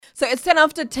So it's 10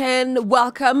 after 10.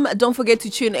 Welcome. Don't forget to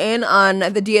tune in on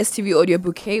the DSTV Audio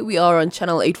Bouquet. We are on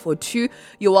channel 842.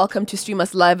 You're welcome to stream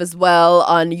us live as well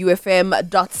on ufm.co.za.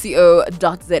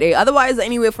 Otherwise,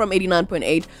 anywhere from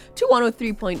 89.8 to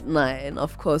 103.9,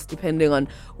 of course, depending on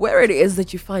where it is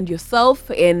that you find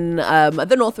yourself in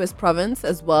the Northwest Province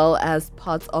as well as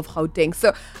parts of Gauteng.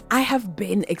 So I have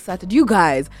been excited. You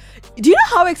guys, do you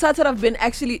know how excited I've been?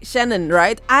 Actually, Shannon,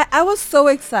 right? I was so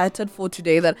excited for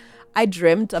today that I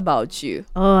dreamt about you.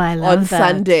 Oh, I love on that.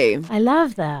 Sunday. I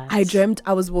love that. I dreamt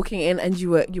I was walking in and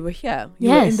you were here. You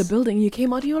were in the building. You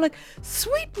came out and you were like,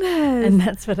 sweetness. And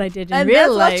that's what I did in and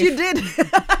real that's life. what you did.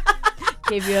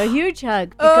 Gave you a huge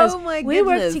hug because we worked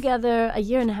goodness. together a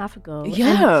year and a half ago.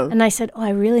 Yeah. And I said,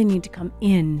 I really need to come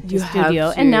in to You the studio.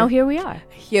 have to. And now here we are.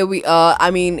 Here we are. I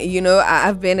mean,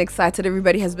 I've been excited.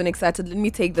 Everybody has been excited. Let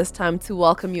me take this time to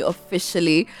welcome you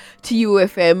officially to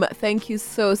UFM. Thank you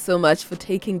so, so much for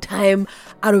taking time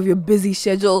out of your busy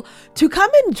schedule to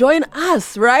come and join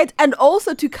us, right? And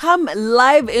also to come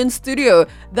live in studio.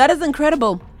 That is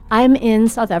incredible. I'm in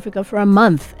South Africa for a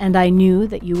month, and I knew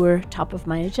that you were top of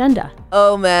my agenda.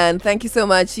 Oh, man. Thank you so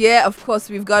much. Yeah, of course,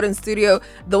 we've got in studio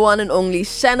the one and only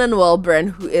Shannon Welburn,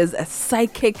 who is a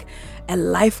psychic, a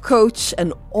life coach,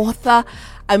 an author,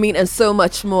 and so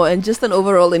much more, and just an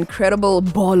overall incredible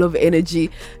ball of energy.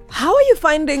 How are you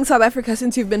finding South Africa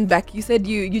since you've been back? You said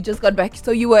you just got back,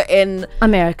 so you were in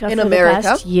America for the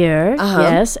past year,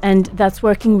 yes, and that's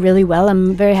working really well.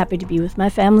 I'm very happy to be with my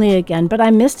family again, but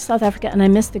I missed South Africa, and I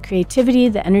missed the creativity,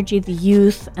 the energy, the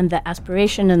youth, and the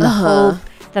aspiration and the hope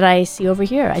that I see over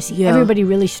here. I see everybody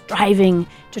really striving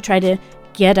to try to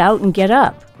get out and get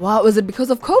up. Wow, was it because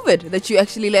of COVID that you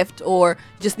actually left or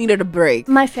just needed a break?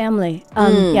 My family.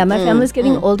 My family's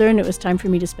getting older, and it was time for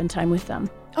me to spend time with them.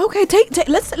 Okay,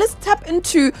 let's tap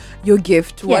into your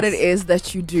gift, what it is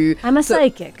that you do. I'm a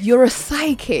psychic. You're a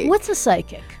psychic. What's a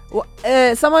psychic?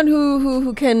 Someone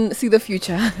who can see the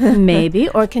future. Maybe,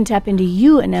 or can tap into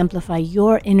you and amplify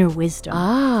your inner wisdom.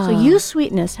 So you,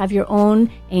 Sweetness, have your own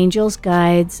angels,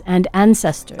 guides, and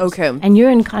ancestors. Okay. And you're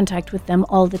in contact with them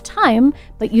all the time,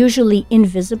 but usually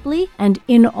invisibly and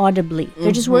inaudibly.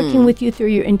 They're just working with you through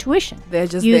your intuition. They're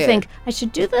just you there. think, I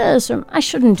should do this, or I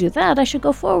shouldn't do that. I should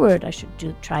go forward. I should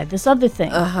try this other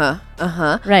thing.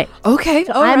 Right. Okay.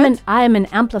 So all I right. am an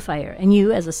amplifier, and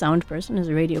you, as a sound person, as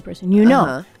a radio person, you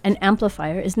know an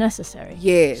amplifier is necessary.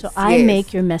 Yes. So I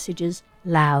make your messages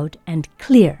loud and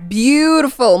clear.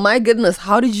 Beautiful. My goodness.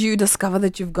 How did you discover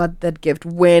that you've got that gift?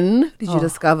 When did you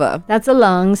discover? That's a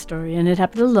long story, and it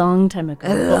happened a long time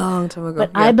ago. But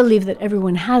I believe that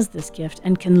everyone has this gift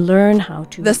and can learn how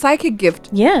to. The psychic gift.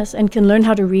 Yes, and can learn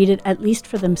how to read it at least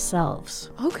for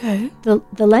themselves. Okay. The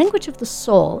language of the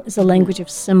soul is a language of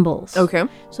symbols. Okay.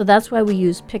 So that's why we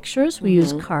use pictures, we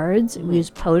use cards, we use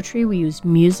poetry, we use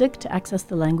music to access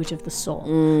the language of the soul.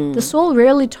 The soul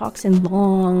rarely talks in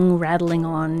long, rattling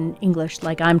on English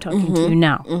like I'm talking to you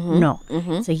now. No.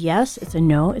 It's a yes, it's a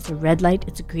no, it's a red light,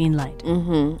 it's a green light.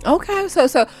 Okay,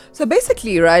 so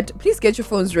basically, right, please get your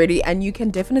phones ready and you can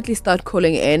definitely start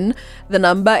calling in. The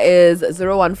number is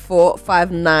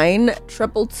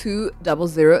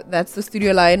 014592220. That's the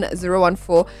studio line,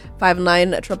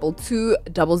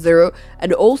 014592220.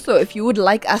 And also, if you would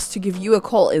like us to give you a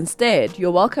call instead,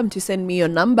 you're welcome to send me your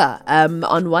number on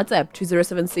WhatsApp to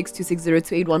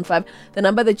 07626022815. The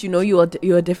number that you know you are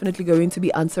definitely going to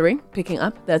be picking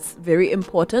up. That's very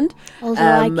important. Although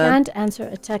I can't answer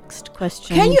a text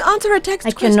question. Can you answer a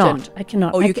text question? I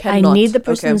cannot. Oh, you cannot. I need the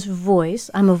person's voice.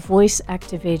 I'm a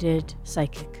voice-activated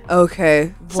psychic.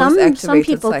 Okay. Some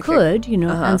people psychic. could,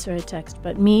 answer a text,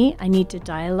 but me, I need to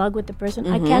dialogue with the person.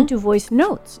 I can't do voice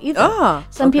notes either.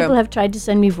 Some people have tried to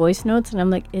send me voice notes, and I'm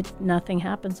like, nothing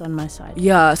happens on my side.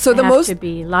 Yeah. So I have to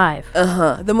be live.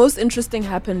 The most interesting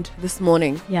happened this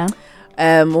morning. Yeah.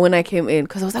 When I came in,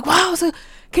 because I was like, wow, so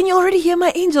can you already hear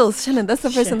my angels? Shannon, that's the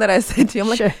first thing that I said to you. I'm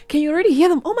like, can you already hear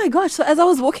them? Oh my gosh. So as I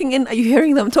was walking in, are you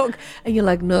hearing them talk? And you're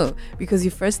like, no, because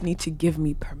you first need to give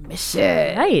me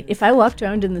permission. Right. If I walked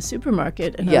around in the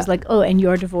supermarket and I was like, oh, and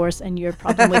your divorce and your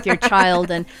problem with your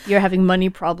child and you're having money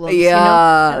problems,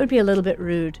 that would be a little bit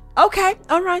rude. Okay.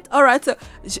 All right. So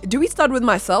do we start with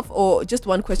myself or just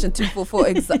one question for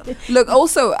example? Look,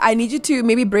 also, I need you to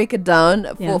maybe break it down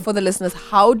for the listeners.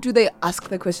 How do they ask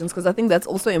the questions? Because I think that's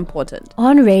also important.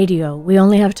 On radio, we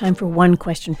only have time for one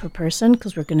question per person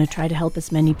because we're going to try to help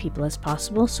as many people as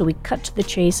possible. So we cut to the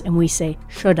chase and we say,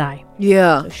 should I?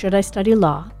 Yeah. So should I study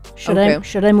law?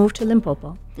 Should I move to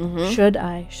Limpopo? Should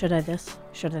I this?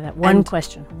 Should I that? One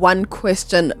question. One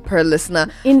question per listener.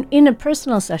 In a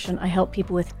personal session, I help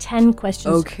people with 10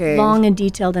 questions, long and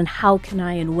detailed, and how can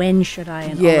I and when should I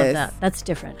and all of that. That's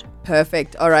different.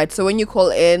 Perfect. All right. So when you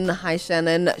call in, hi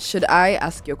Shannon, should I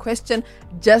ask your question?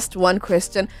 Just one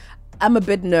question. I'm a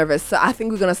bit nervous, so I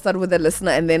think we're going to start with the listener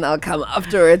and then I'll come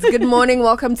afterwards. Good morning.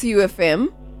 Welcome to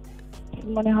UFM. Good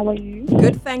morning. How are you?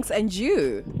 Good, thanks. And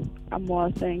you? I'm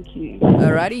well, thank you.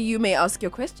 Alrighty, you may ask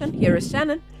your question. Here is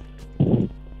Shannon.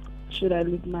 Should I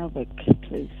leave my work,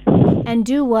 please? And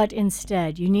do what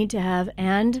instead? You need to have,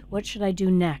 and what should I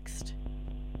do next?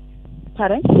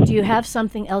 Pardon? Do you have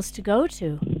something else to go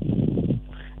to?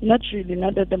 Not really,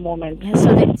 not at the moment.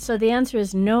 Yeah, so the answer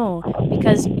is no,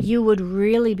 because you would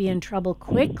really be in trouble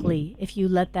quickly if you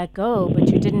let that go, but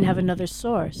you didn't have another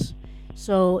source.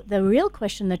 So the real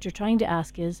question that you're trying to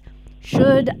ask is,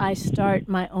 should I start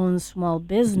my own small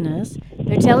business?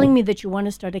 They're telling me that you want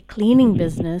to start a cleaning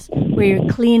business where you're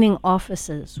cleaning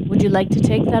offices. Would you like to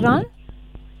take that on?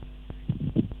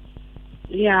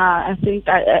 Yeah, I think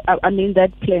I'm in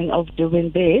that plan of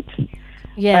doing that.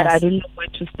 Yes. But I don't know where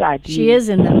to start. She is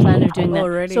in that plan of doing that.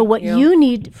 Already, so what you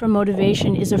need for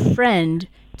motivation is a friend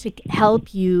to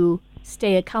help you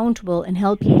stay accountable and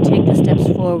help you take the steps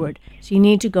forward. So you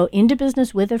need to go into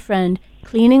business with a friend,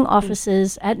 cleaning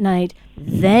offices at night.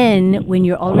 Then when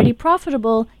you're already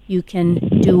profitable, you can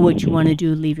do what you want to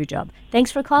do, leave your job.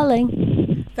 Thanks for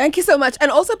calling. Thank you so much. And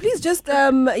also please just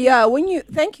when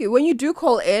you do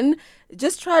call in,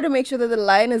 just try to make sure that the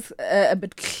line is a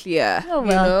bit clear. Oh, well,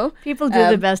 you know? People do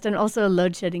the best, and also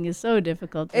load shedding is so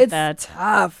difficult with that. It's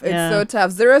tough. It's so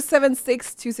tough.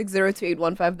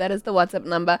 076-260-2815. That is the WhatsApp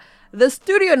number. The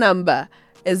studio number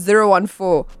is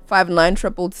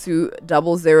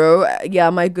 014-592220. Yeah,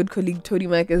 my good colleague Tony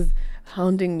Mac is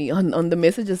hounding me on the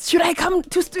messages. Should I come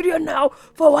to studio now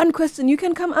for one question? You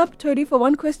can come up, Tony, for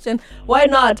one question. Why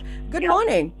not? Good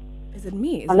morning. Is it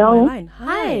me? Is Hello? it my line?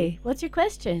 Hi. What's your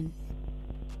question?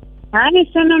 Hi,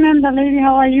 Shannon and the lady.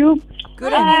 How are you?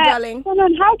 Good, and you, darling?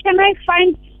 Shannon, how can I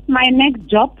find my next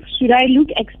job? Should I look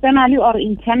externally or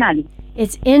internally?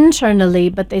 It's internally,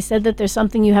 but they said that there's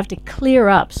something you have to clear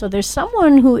up. So there's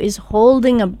someone who is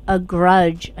holding a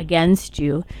grudge against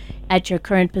you at your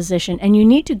current position, and you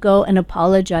need to go and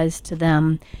apologize to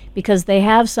them because they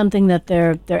have something that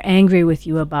they're angry with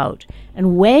you about.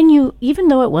 And when you, even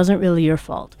though it wasn't really your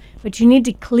fault, but you need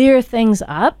to clear things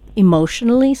up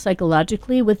emotionally,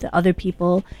 psychologically with the other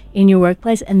people in your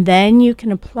workplace, and then you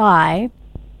can apply.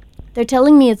 They're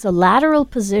telling me it's a lateral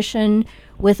position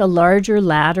with a larger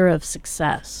ladder of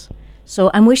success.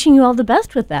 So I'm wishing you all the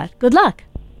best with that. Good luck.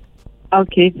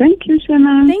 Okay, thank you,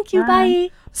 Shannon. Thank you, bye.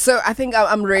 So I think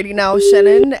I'm ready now,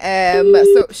 Shannon.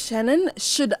 So Shannon,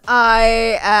 should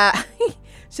I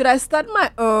start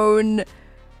my own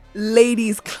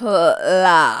ladies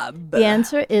club? The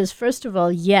answer is, first of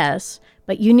all, yes,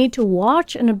 but you need to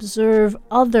watch and observe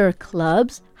other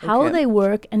clubs, how they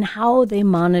work and how they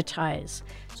monetize.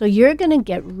 So you're going to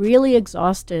get really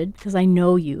exhausted because I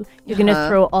know you. You're going to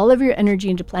throw all of your energy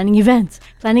into planning events,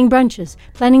 planning brunches,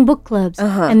 planning book clubs,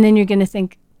 and then you're going to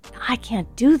think, I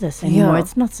can't do this anymore.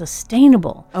 It's not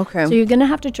sustainable. Okay. So you're going to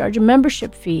have to charge a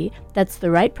membership fee that's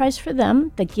the right price for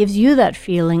them, that gives you that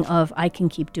feeling of, I can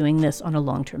keep doing this on a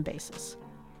long-term basis.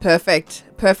 Perfect.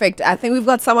 I think we've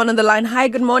got someone on the line. Hi,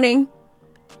 good morning.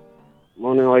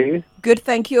 Morning, how are you? Good,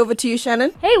 thank you. Over to you,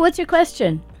 Shannon. Hey, what's your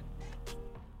question?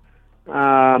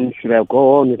 Should I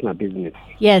go on with my business?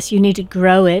 Yes, you need to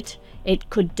grow it. It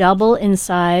could double in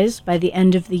size by the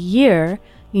end of the year.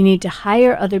 You need to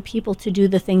hire other people to do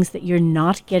the things that you're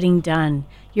not getting done.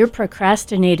 You're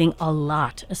procrastinating a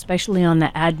lot, especially on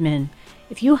the admin.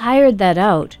 If you hired that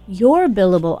out, your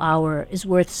billable hour is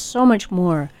worth so much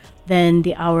more than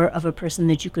the hour of a person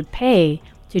that you could pay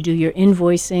to do your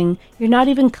invoicing. You're not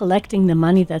even collecting the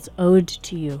money that's owed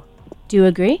to you. Do you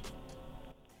agree?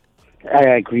 I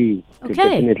agree. Okay.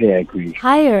 Definitely agree.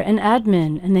 Hire an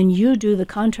admin, and then you do the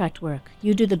contract work.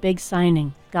 You do the big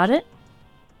signing. Got it?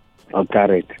 I got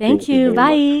it. Thank you.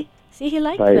 very Bye. See, he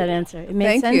liked Bye. that answer. It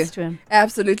made Thank you. sense to him.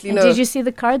 Absolutely. And no. did you see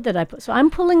the card that I put? So I'm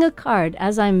pulling a card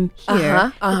as I'm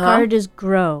here. The card is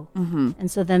grow.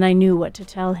 And so then I knew what to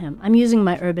tell him. I'm using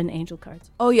my Urban Angel cards.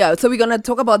 Oh, yeah. So we're going to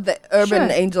talk about the Urban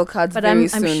Sure. Angel cards But very I'm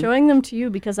soon. showing them to you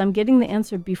because I'm getting the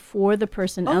answer before the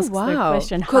person asks their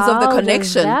question. Because of the How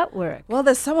connection. does that work? Well,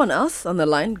 there's someone else on the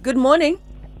line. Good morning.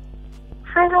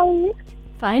 Hi, how are you?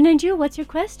 Fine, and you? What's your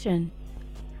question?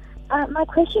 My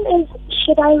question is,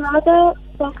 should I rather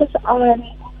focus on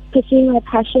pursuing my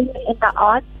passion in the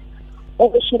arts,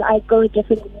 or should I go a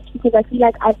different route? Because I feel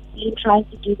like I've been trying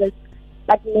to do this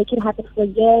like make it happen for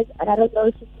years, and I don't know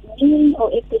if it's me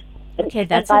or if it's Okay,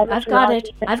 that's it.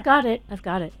 I've got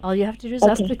it. All you have to do is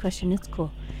ask the question. It's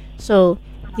cool. So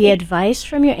the advice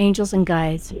from your angels and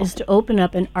guides is to open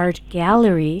up an art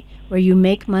gallery where you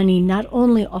make money not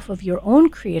only off of your own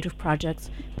creative projects,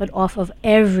 but off of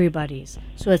everybody's.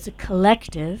 So it's a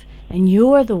collective, and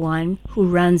you're the one who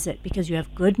runs it because you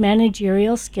have good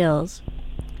managerial skills.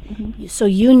 So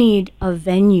you need a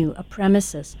venue, a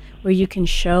premises where you can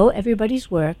show everybody's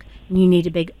work, and you need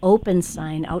a big open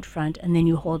sign out front, and then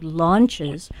you hold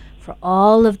launches for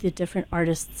all of the different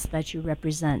artists that you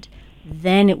represent.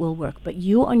 Then it will work. But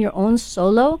you on your own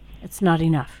solo, it's not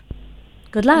enough.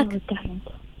 Good luck.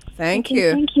 Thank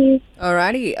you. Thank you.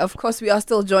 Alrighty. Of course, we are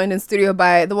still joined in studio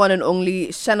by the one and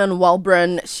only Shannon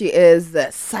Walbran. She is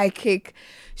psychic.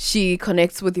 She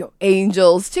connects with your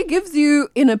angels. She gives you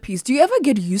inner peace. Do you ever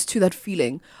get used to that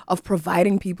feeling of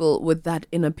providing people with that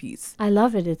inner peace? I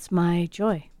love it. It's my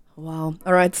joy. Wow.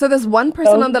 All right. So there's one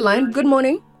person on the line. Good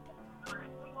morning.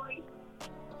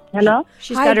 Hello?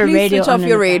 She's Hi, got her please radio switch on off in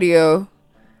your the back. radio.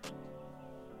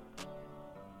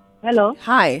 Hello?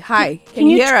 Hi. Can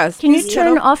you hear us? Can you Please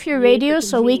turn shut off your radio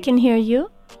so we can hear you?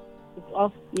 It's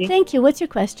off. Yes. Thank you. What's your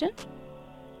question?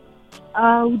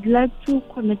 I would like to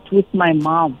connect with my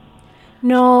mom.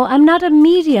 No, I'm not a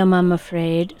medium, I'm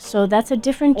afraid. So that's a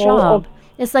different job.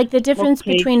 It's like the difference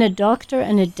between a doctor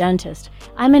and a dentist.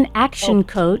 I'm an action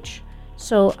coach,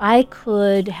 so I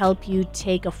could help you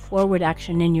take a forward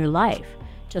action in your life,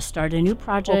 to start a new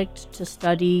project, to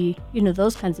study,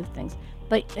 those kinds of things.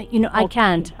 But, I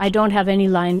can't. I don't have any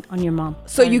line on your mom.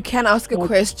 So you can ask a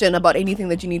question about anything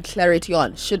that you need clarity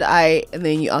on. Should I? And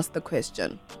then you ask the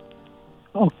question.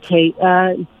 Okay.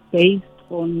 It's based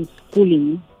on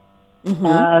schooling.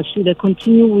 Should I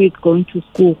continue with going to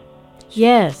school?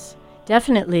 Yes,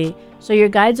 definitely. So your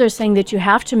guides are saying that you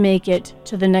have to make it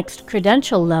to the next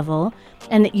credential level,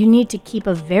 and that you need to keep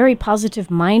a very positive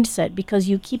mindset because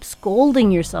you keep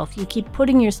scolding yourself. You keep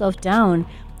putting yourself down,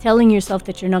 telling yourself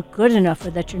that you're not good enough or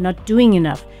that you're not doing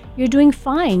enough. You're doing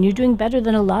fine. You're doing better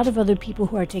than a lot of other people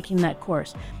who are taking that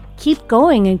course. Keep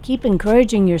going and keep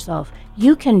encouraging yourself.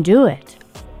 You can do it.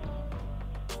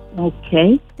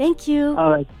 Okay. Thank you. All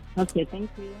right. Okay, thank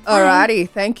you. Alrighty,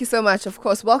 thank you so much. Of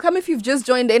course, welcome if you've just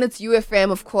joined in. It's UFM,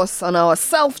 of course, on our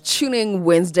self-tuning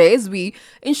Wednesdays. We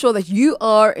ensure that you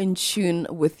are in tune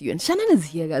with you. And Shannon is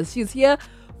here, guys. She's here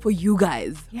for you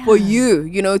guys, for you,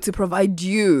 to provide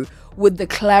you with the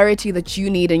clarity that you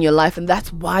need in your life. And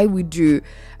that's why we do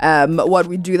what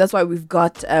we do. That's why we've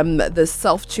got the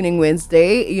Self-Tuning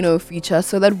Wednesday, feature,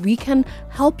 so that we can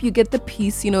help you get the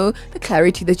peace, the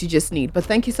clarity that you just need. But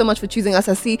thank you so much for choosing us.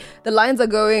 I see the lines are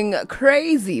going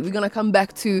crazy. We're going to come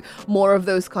back to more of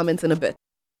those comments in a bit.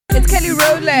 It's Kelly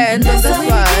Rowland on this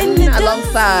one,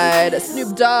 alongside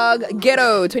Snoop Dogg,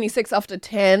 Ghetto, 26 after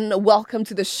 10. Welcome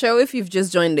to the show if you've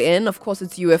just joined in. Of course,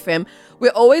 it's UFM. We're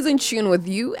always in tune with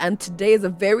you, and today is a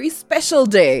very special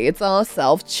day. It's our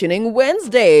Self-Tuning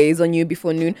Wednesdays on You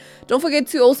Before Noon. Don't forget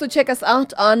to also check us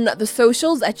out on the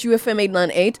socials at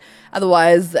UFM898.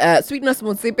 Otherwise, Sweetness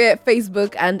Motsipe,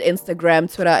 Facebook and Instagram,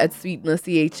 Twitter at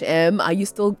SweetnessCHM. Are you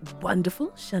still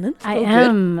wonderful, Shannon? I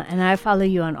am, and I follow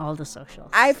you on all the socials.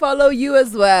 I follow you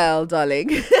as well,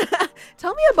 darling.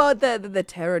 Tell me about the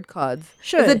tarot cards.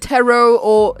 Sure. Is it tarot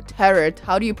or tarot?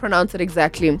 How do you pronounce it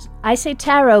exactly? I say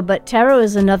tarot, but tarot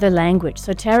is another language.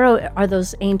 So tarot are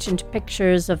those ancient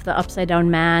pictures of the upside down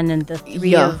man and the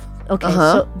three of... Okay,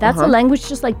 so that's a language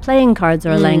just like playing cards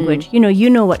are a language. You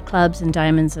know what clubs and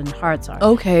diamonds and hearts are.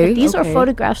 Okay. But these are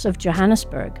photographs of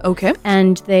Johannesburg. Okay.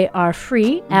 And they are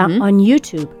free on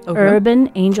YouTube. Okay. Urban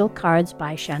Angel Cards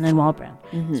by Shannon Walbran.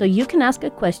 So you can ask a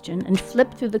question and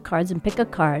flip through the cards and pick a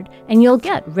card, and you'll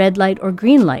get red light or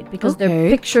green light because they're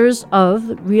pictures of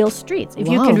real streets. If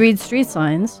you can read street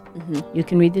signs, you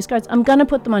can read these cards. I'm going to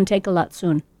put them on Take a Lot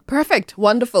soon. Perfect.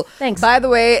 Wonderful. Thanks. By the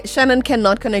way, Shannon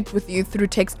cannot connect with you through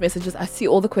text messages. I see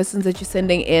all the questions that you're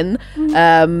sending in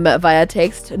via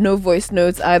text. No voice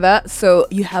notes either. So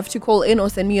you have to call in or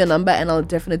send me your number and I'll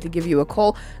definitely give you a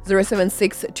call.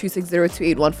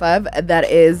 076-260-2815. That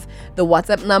is the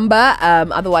WhatsApp number.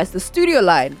 Otherwise, the studio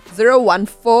line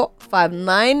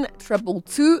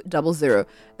 014592220.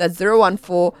 That's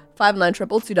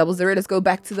 014592220. Let's go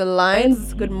back to the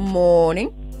lines. Good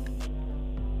morning.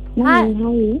 Hi. How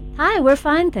are you? Hi, we're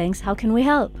fine, thanks. How can we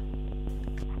help?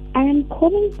 I'm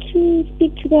calling to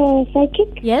speak to the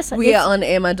psychic. Yes, We are on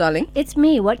air, my darling. it's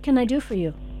me. What can I do for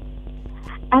you?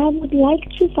 I would like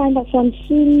to find out, so I'm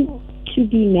soon to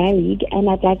be married, and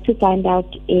I'd like to find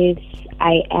out if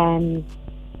I am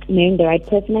marrying the right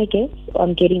person, I guess,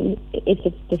 or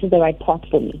if this is the right path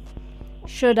for me.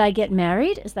 Should I get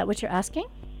married? Is that what you're asking?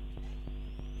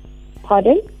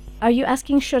 Pardon? Are you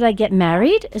asking, should I get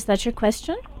married? Is that your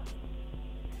question?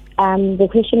 The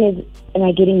question is, am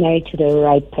I getting married to the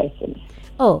right person?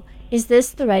 Oh, is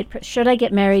this the right should I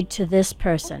get married to this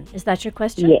person? Is that your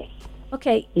question? Yes.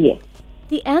 Okay. Yes.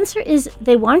 The answer is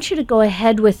they want you to go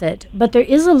ahead with it, but there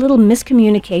is a little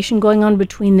miscommunication going on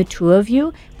between the two of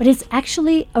you, but it's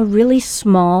actually a really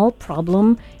small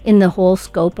problem in the whole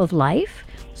scope of life.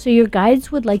 So your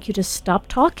guides would like you to stop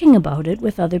talking about it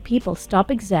with other people, stop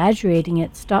exaggerating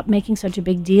it, stop making such a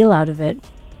big deal out of it.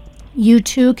 You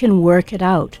two can work it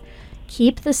out.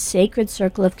 Keep the sacred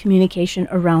circle of communication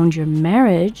around your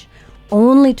marriage.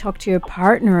 Only talk to your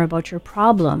partner about your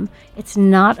problem. It's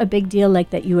not a big deal like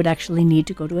that you would actually need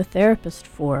to go to a therapist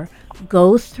for.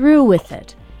 Go through with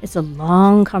it. It's a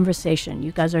long conversation.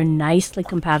 You guys are nicely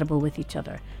compatible with each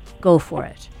other. Go for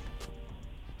it.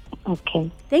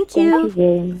 Okay. Thank you. Thank you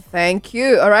very much. Thank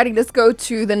you. Alrighty, let's go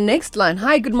to the next line.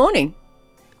 Hi, good morning.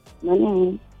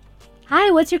 Morning.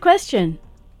 Hi, what's your question?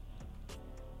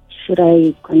 Should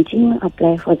I continue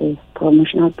apply for the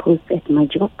promotional post at my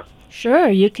job? Sure,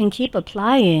 you can keep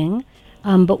applying,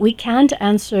 but we can't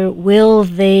answer, will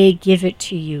they give it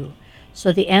to you?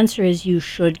 So the answer is you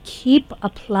should keep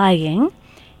applying,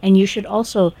 and you should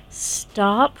also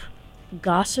stop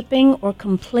gossiping or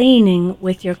complaining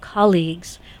with your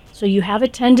colleagues. So you have a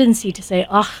tendency to say,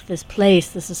 this place,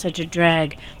 this is such a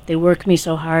drag. They work me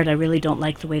so hard. I really don't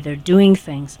like the way they're doing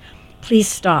things. Please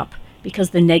stop, because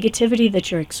the negativity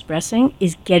that you're expressing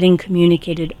is getting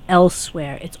communicated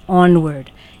elsewhere. It's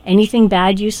onward. Anything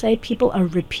bad you say, people are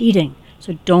repeating.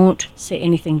 So don't say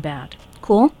anything bad.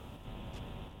 Cool?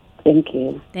 Thank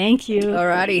you. Thank you.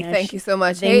 Alrighty, thank you so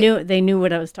much. They knew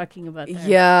what I was talking about there.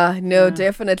 Yeah, no,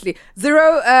 definitely.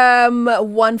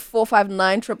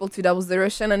 01459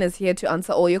 22200. Shannon is here to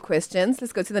answer all your questions.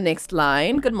 Let's go to the next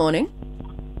line. Good morning.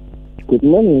 Good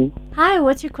morning. Hi,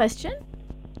 what's your question?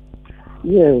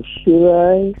 Yes, should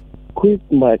I quit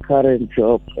my current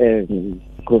job and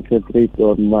concentrate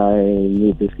on my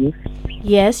new business?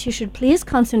 Yes, you should please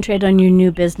concentrate on your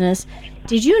new business.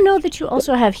 Did you know that you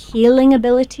also have healing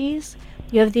abilities?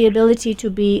 You have the ability to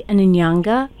be an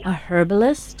Inyanga, a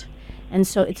herbalist. And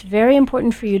so it's very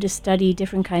important for you to study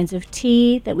different kinds of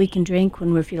tea that we can drink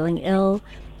when we're feeling ill,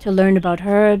 to learn about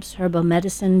herbs, herbal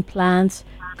medicine, plants,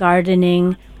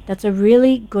 gardening. That's a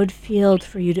really good field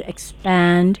for you to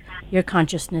expand your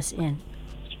consciousness in.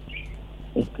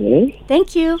 Okay.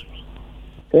 Thank you.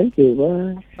 Thank you.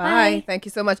 Bye. Bye. Thank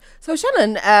you so much. So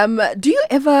Shannon, do you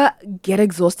ever get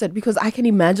exhausted? Because I can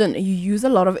imagine you use a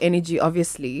lot of energy,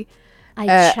 obviously.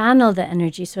 I channel the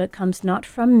energy, so it comes not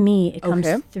from me, it comes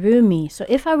through me. So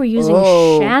if I were using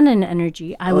Shannon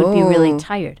energy, I would be really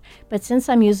tired. But since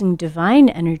I'm using divine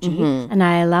energy, and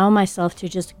I allow myself to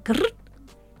just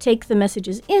take the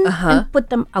messages in and put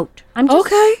them out. I'm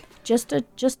just a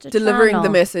delivering channel. the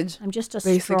message. I'm just a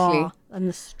basically. straw. I'm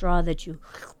the straw that you...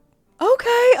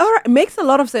 Okay, all right. Makes a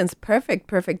lot of sense.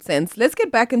 Perfect sense. Let's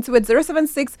get back into it.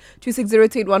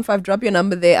 076-260-2815. Drop your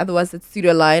number there. Otherwise, it's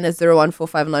studio line at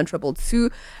 01459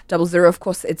 22200. Of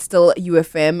course, it's still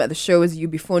UFM. The show is You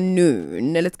Before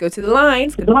Noon. Now let's go to the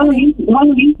lines. Good morning.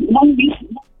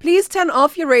 Please turn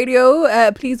off your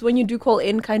radio. Please, when you do call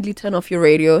in, kindly turn off your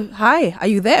radio. Hi, are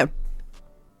you there?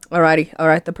 Alrighty. All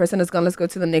right, the person is gone. Let's go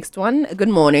to the next one. Good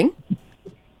morning.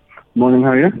 Morning, how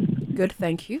are you? Good,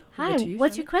 thank you. Hi,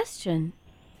 what's your question?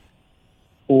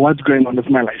 What's going on with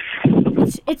my life?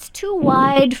 It's too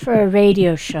wide for a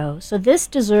radio show, so this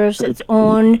deserves its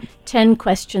own 10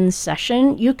 questions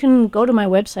session. You can go to my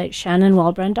website,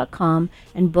 shannonwalbrand.com,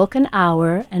 and book an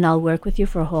hour, and I'll work with you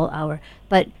for a whole hour.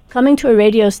 But coming to a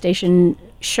radio station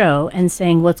show and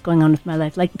saying what's going on with my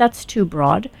life, that's too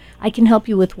broad. I can help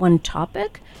you with one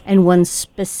topic and one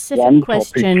specific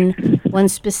question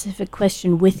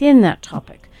within that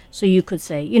topic. So you could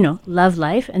say, love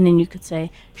life, and then you could say,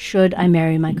 should I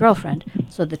marry my girlfriend?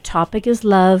 So the topic is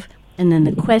love, and then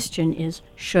the question is,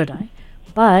 should I?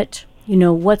 But,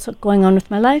 what's going on with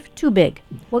my life? Too big.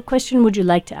 What question would you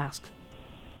like to ask?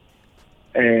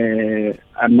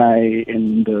 Am I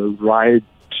in the right,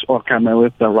 or am I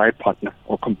with the right partner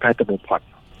or compatible partner?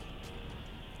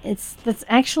 That's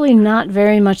actually not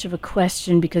very much of a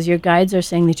question, because your guides are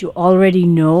saying that you already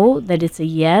know that it's a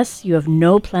yes. You have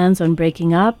no plans on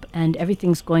breaking up, and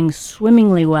everything's going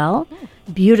swimmingly well,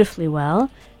 beautifully well.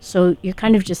 So you're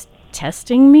kind of just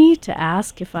testing me to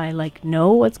ask if I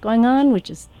know what's going on,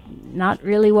 which is not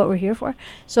really what we're here for.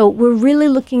 So we're really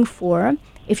looking for,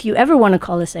 if you ever want to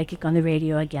call a psychic on the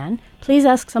radio again, please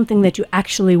ask something that you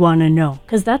actually want to know,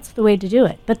 because that's the way to do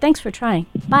it. But thanks for trying.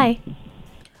 Bye.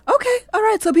 Okay, all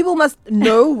right. So people must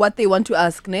know what they want to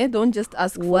ask, ne? Don't just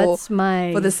ask What's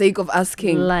my for the sake of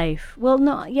asking. life? Well,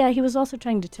 no, yeah, he was also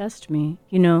trying to test me.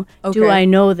 You know, Okay. do I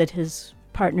know that his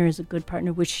partner is a good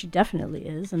partner, which she definitely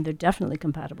is, and they're definitely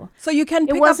compatible. So you can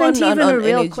pick It wasn't up on, even on a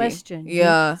real energy. question.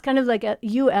 Yeah. It's kind of like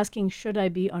you asking, should I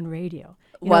be on radio?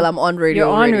 You While know, I'm on radio.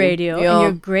 You're on already. radio, Yeah. and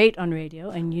you're great on radio,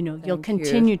 and you know you'll Thank you.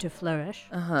 continue to flourish.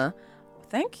 Uh-huh.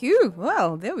 Thank you.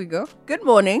 Well, there we go. Good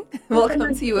morning.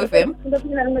 Welcome to UFM.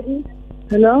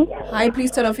 Hello? Hi,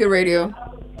 please turn off your radio.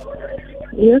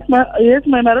 Yes, ma'am.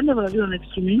 I don't have a radio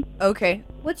next to me. Okay.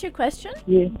 What's your question?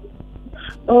 Yeah.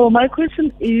 Oh, my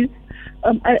question is,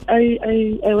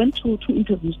 I went to 2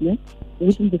 interviews now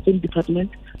within the same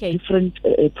department, Okay. different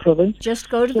province. Just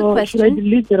go to the So should I question.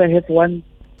 believe that I have one?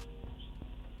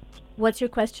 What's your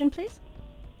question, please?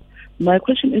 My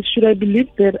question is, should I believe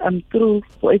that I'm through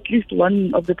for at least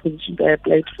one of the positions I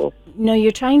applied for? No,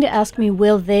 you're trying to ask me,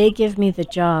 will they give me the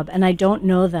job? And I don't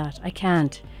know that. I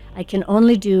can't. I can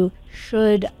only do,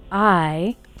 should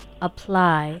I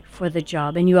apply for the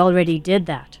job? And you already did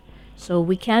that. So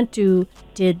we can't do,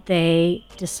 did they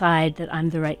decide that I'm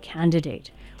the right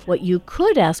candidate? What you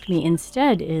could ask me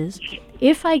instead is,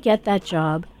 if I get that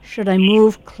job, should I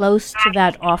move close to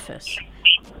that office?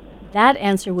 That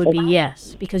answer would be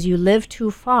yes, because you live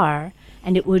too far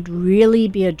and it would really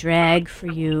be a drag for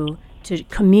you to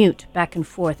commute back and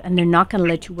forth, and they're not going to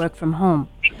let you work from home.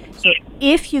 So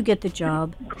if you get the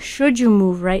job, should you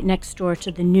move right next door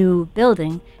to the new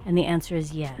building? And the answer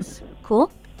is yes.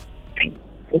 Cool?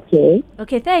 Okay.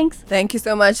 Okay, thanks. Thank you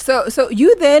so much. So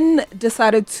you then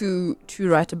decided to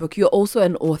write a book. You're also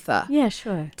an author. Yeah,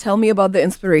 sure. Tell me about the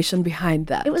inspiration behind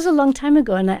that. It was a long time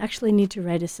ago, and I actually need to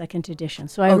write a second edition.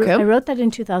 So Okay. I wrote that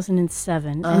in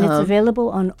 2007, and it's available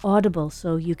on Audible,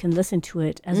 so you can listen to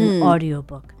it as an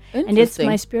audiobook. And it's Interesting.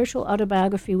 my spiritual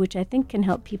autobiography, which I think can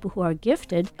help people who are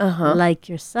gifted, like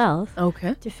yourself,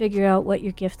 Okay. to figure out what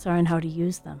your gifts are and how to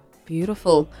use them.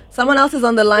 Beautiful. Someone else is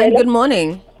on the line. Good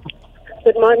morning.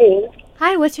 Good morning.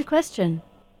 Hi, what's your question?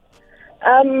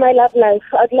 My love life.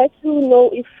 I'd like to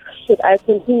know if should I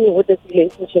continue with this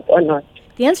relationship or not.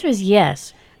 The answer is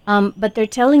yes. But they're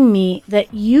telling me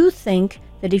that you think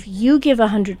that if you give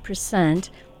 100%,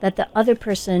 that the other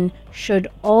person should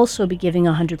also be giving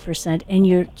 100%, and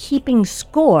you're keeping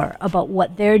score about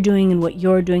what they're doing and what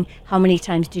you're doing. How many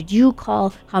times did you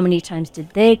call? How many times did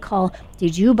they call?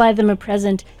 Did you buy them a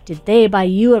present? Did they buy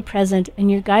you a present? And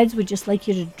your guides would just like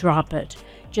you to drop it.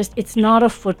 It's not a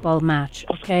football match,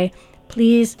 okay?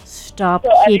 Please stop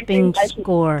keeping I should-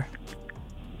 score.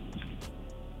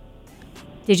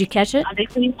 Did you catch it? Are they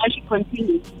saying I should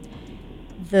continue?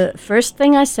 The first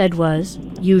thing I said was,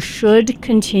 you should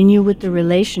continue with the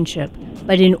relationship,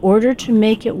 but in order to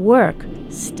make it work,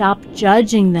 stop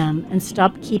judging them and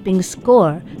stop keeping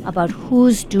score about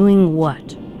who's doing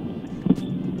what.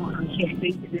 Okay, thank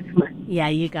you very much. Yeah,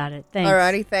 you got it. Thanks.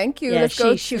 Alrighty, thank you. Yeah, Let's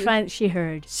go. she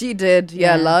heard. She did.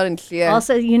 Yeah, Yeah. loud and clear.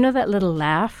 Also, you know that little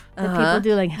laugh that people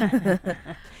do, like,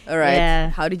 All right. Yeah.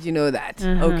 How did you know that?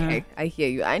 Okay, I hear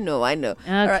you. I know.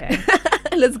 All right.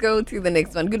 Okay. Let's go to the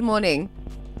next one. Good morning.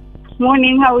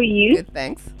 Morning, how are you? Good,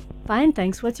 thanks. Fine,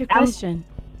 thanks. What's your question?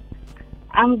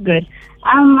 I'm good.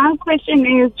 My question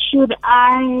is, should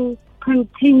I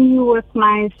continue with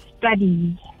my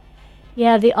studies?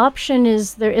 Yeah, the option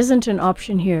is, there isn't an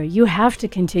option here. You have to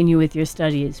continue with your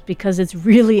studies because it's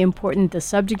really important. The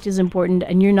subject is important,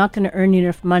 and you're not going to earn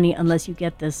enough money unless you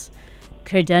get this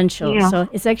credential. Yeah. So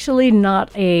it's actually not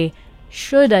a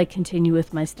should I continue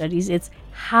with my studies. It's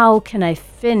how can I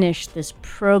finish this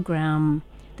program?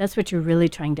 That's what you're really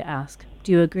trying to ask.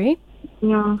 Do you agree?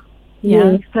 Yeah.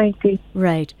 Yeah. Yes, I do.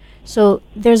 Right. So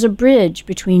there's a bridge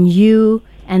between you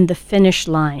and the finish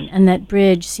line, and that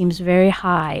bridge seems very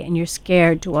high, and you're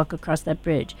scared to walk across that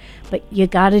bridge. But you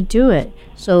got to do it.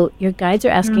 So your guides are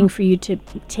asking for you to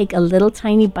take a little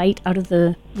tiny bite out of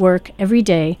the work every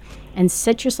day and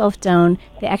sit yourself down.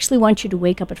 They actually want you to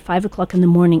wake up at 5 o'clock in the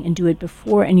morning and do it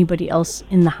before anybody else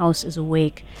in the house is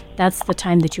awake. That's the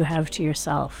time that you have to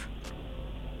yourself.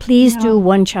 Please do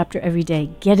one chapter every day.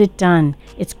 Get it done.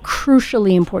 It's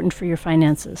crucially important for your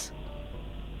finances.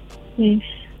 Yes.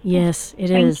 Yes, it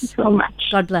Thank is. you so much.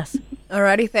 God bless.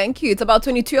 Alrighty, thank you. It's about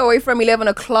 22 away from 11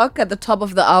 o'clock. At the top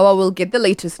of the hour, we'll get the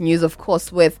latest news, of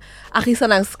course, with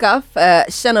Agisanang Skaf.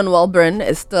 Shannon Walburn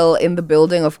is still in the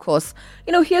building, of course.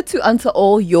 You know, here to answer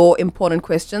all your important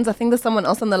questions. I think there's someone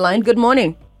else on the line. Good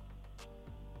morning.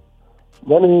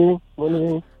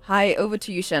 Morning. Hi, over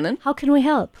to you, Shannon. How can we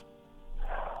help?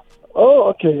 Oh,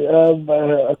 okay.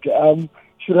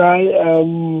 Should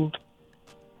I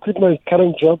quit my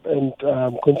current job and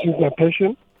continue my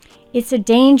passion? It's a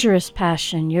dangerous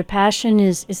passion. Your passion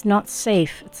is not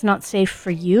safe. It's not safe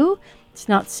for you. It's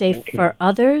not safe for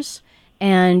others.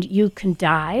 And you can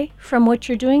die from what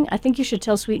you're doing. I think you should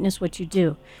tell Sweetness what you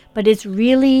do. But it's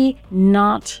really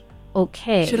not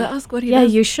okay. Should I ask what he does? Yeah,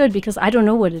 you should, because I don't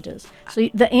know what it is. So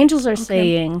the angels are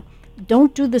saying,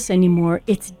 don't do this anymore.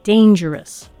 It's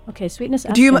dangerous. Okay, Sweetness,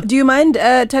 ask him. Do you mind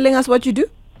telling us what you do?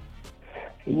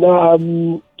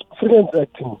 No, freelance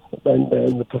acting and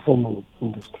in the performing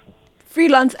industry.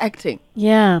 Freelance acting.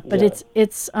 Yeah, but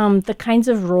it's the kinds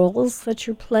of roles that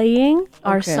you're playing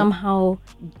are somehow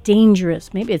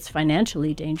dangerous. Maybe it's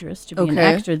financially dangerous to be an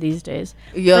actor these days.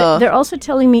 Yeah. But they're also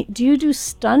telling me, do you do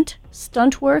stunt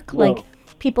work? No. Like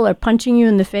people are punching you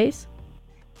in the face?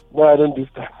 No, I don't do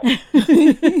that.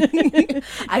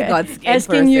 I got scared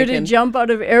asking you to jump out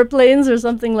of airplanes or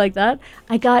something like that.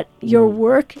 I got your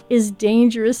work is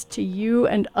dangerous to you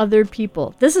and other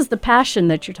people. This is the passion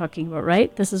that you're talking about,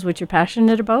 right? This is what you're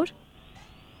passionate about?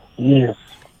 Yes.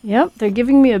 Yep, they're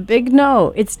giving me a big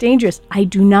no. It's dangerous. I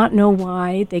do not know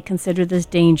why they consider this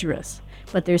dangerous,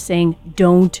 but they're saying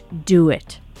don't do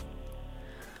it.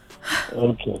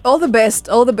 Okay. All the best,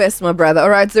 my brother. All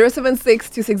right,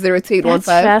 076-260-2815. That's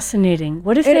fascinating.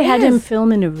 What if they had him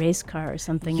film in a race car or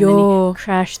something and then he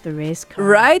crashed the race car?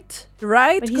 Right.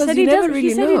 But he said he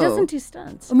doesn't do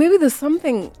stunts. Or maybe there's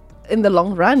something in the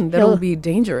long run that will be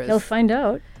dangerous. He'll find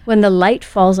out when the light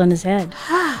falls on his head.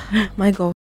 My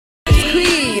God. It's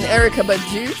Queen Erykah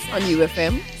Badu on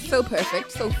UFM. So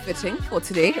perfect, so fitting for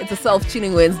today. It's a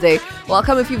Self-Tuning Wednesday.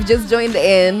 Welcome if you've just joined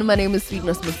in. My name is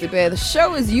Sweetness Musibe. The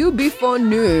show is You Before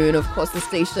Noon. Of course, the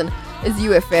station is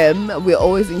UFM. We're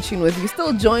always in tune with you.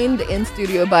 Still joined in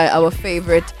studio by our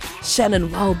favorite Shannon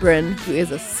Walbren, who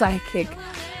is a psychic.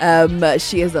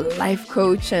 She is a life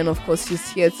coach, and of course she's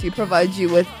here to provide you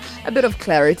with a bit of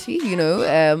clarity.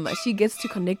 She gets to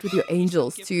connect with your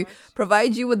angels to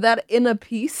provide you with that inner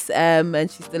peace,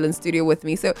 and she's still in studio with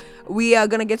me, so we are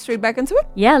gonna get straight back into it.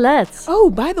 Yeah, let's.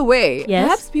 Oh, by the way, yes?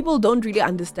 Perhaps people don't really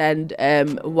understand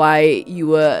why you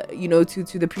were,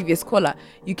 to the previous caller,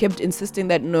 you kept insisting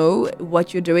that no,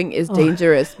 what you're doing is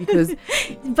dangerous because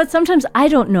but sometimes I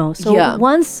don't know. So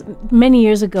once many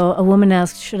years ago, a woman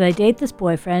asked, should I date this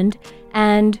boyfriend?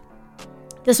 And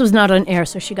this was not on air,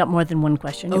 so she got more than one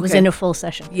question. It was in a full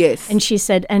session. Yes. And she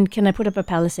said, and can I put up a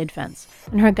palisade fence?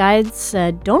 And her guide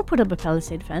said, don't put up a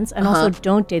palisade fence, and also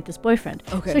don't date this boyfriend.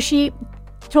 Okay. So she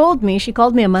called me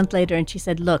a month later, and she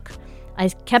said, look, I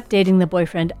kept dating the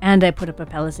boyfriend, and I put up a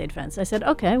palisade fence. I said,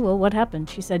 okay, well, what happened?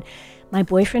 She said, my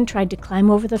boyfriend tried to climb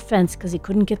over the fence because he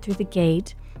couldn't get through the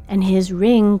gate, and his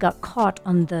ring got caught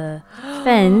on the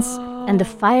fence, and the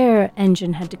fire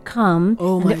engine had to come,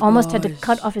 and they almost had to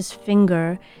cut off his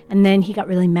finger, and then he got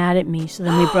really mad at me, so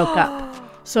then we broke up.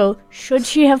 So should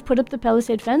she have put up the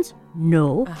palisade fence?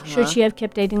 No. Should she have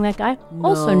kept dating that guy? No.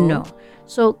 Also no.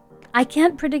 So I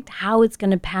can't predict how it's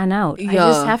going to pan out. I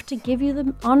just have to give you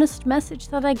the honest message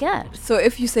that I get. So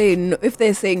if you say no, if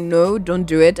they're saying no, don't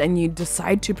do it, and you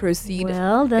decide to proceed,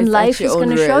 well, then life is going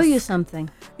to show you something.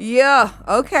 Yeah.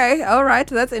 Okay. All right.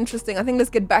 That's interesting. I think let's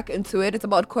get back into it. It's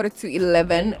about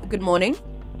 11:15. Good morning.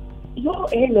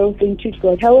 Hello. Thank you,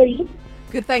 God. How are you?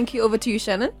 Good. Thank you. Over to you,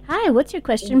 Shannon. Hi. What's your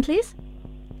question, please?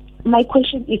 My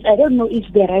question is, I don't know if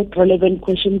the right relevant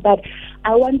question, but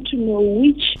I want to know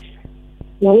which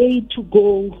way to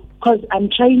go, because I'm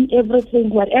trying everything.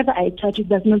 Whatever I touch, it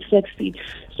does not succeed.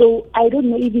 So I don't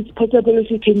know if it's possible if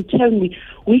you can tell me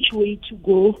which way to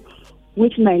go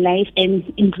with my life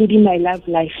and including my love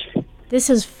life. This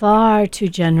is far too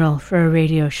general for a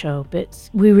radio show,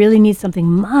 but we really need something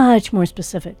much more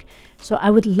specific. So I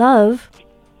would love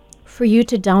for you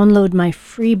to download my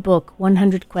free book,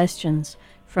 100 Questions,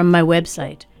 from my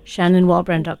website,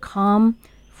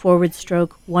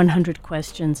 shannonwalbran.com/100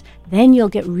 questions. Then you'll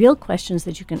get real questions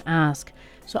that you can ask.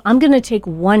 So I'm going to take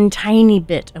one tiny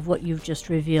bit of what you've just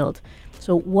revealed.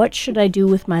 So what should I do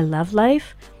with my love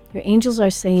life? Your angels are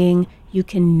saying you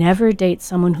can never date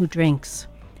someone who drinks.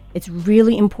 It's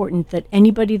really important that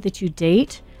anybody that you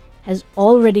date has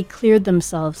already cleared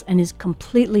themselves and is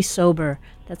completely sober.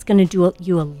 That's going to do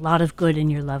you a lot of good in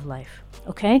your love life.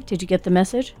 Okay? Did you get the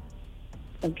message?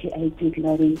 Okay, I did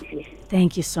not answer.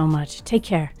 Thank you so much. Take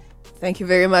care. Thank you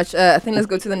very much. I think let's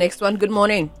go to the next one. Good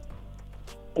morning.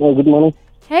 Good morning.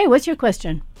 Hey, what's your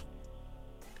question?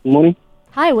 Good morning.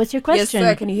 Hi, what's your question?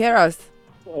 Yes, sir. Can you hear us?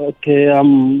 Okay,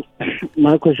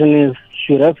 my question is,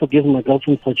 should I forgive my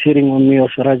girlfriend for cheating on me, or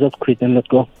should I just quit and let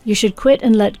go? You should quit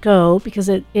and let go, because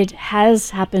it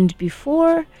has happened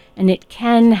before and it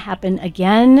can happen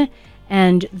again.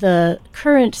 And the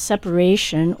current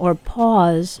separation or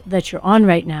pause that you're on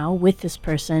right now with this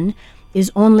person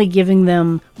is only giving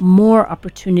them more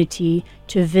opportunity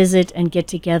to visit and get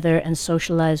together and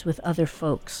socialize with other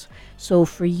folks. So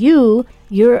for you,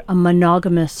 you're a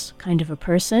monogamous kind of a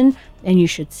person, and you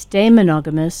should stay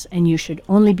monogamous, and you should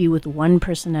only be with one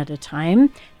person at a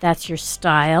time. That's your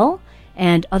style.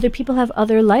 And other people have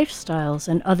other lifestyles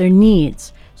and other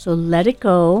needs. So let it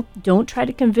go. Don't try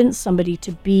to convince somebody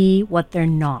to be what they're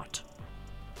not.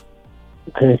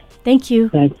 Okay. Thank you.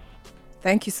 Thanks.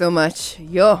 Thank you so much.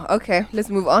 Yo, okay, let's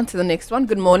move on to the next one.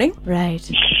 Good morning. Right.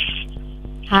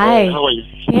 Hi. How are you?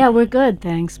 Yeah, we're good,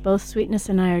 thanks. Both Sweetness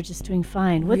and I are just doing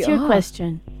fine. What's your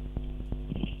question?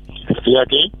 Yeah,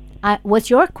 okay. What's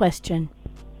your question?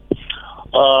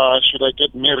 Should I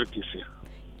get married this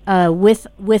year?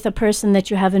 With a person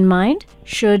that you have in mind?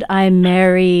 Should I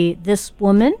marry this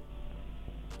woman?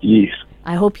 Yes.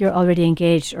 I hope you're already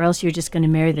engaged, or else you're just going to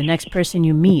marry the next person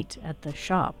you meet at the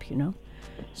shop, you know?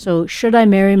 So, should I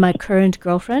marry my current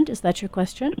girlfriend? Is that your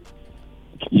question?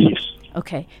 Yes.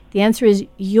 Okay. The answer is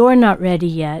you're not ready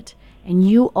yet, and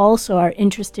you also are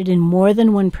interested in more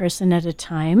than one person at a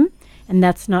time, and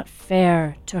that's not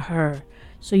fair to her.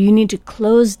 So you need to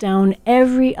close down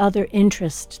every other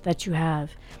interest that you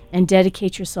have and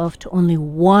dedicate yourself to only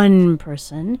one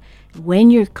person.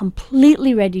 When you're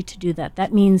completely ready to do that,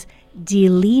 that means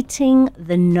deleting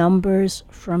the numbers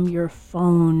from your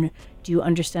phone. Do you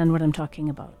understand what I'm talking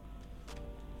about?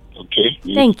 Okay.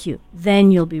 Yes. Thank you.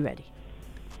 Then you'll be ready.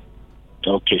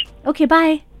 Okay. Okay,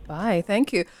 bye. Bye,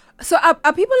 thank you. So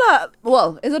are people,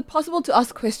 is it possible to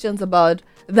ask questions about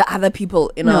the other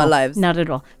people in our lives? Not at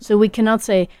all. So we cannot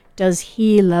say, does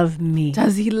he love me?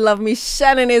 Does he love me?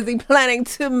 Shannon, is he planning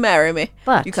to marry me?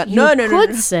 But you, can't, you no,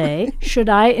 could say, should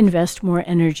I invest more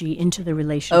energy into the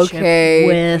relationship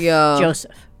with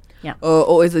Joseph? Yeah.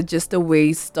 Or is it just a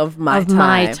waste of my time?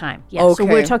 My time. Yeah. Okay. So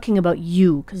we're talking about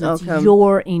you, because it's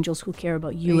your angels who care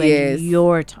about you and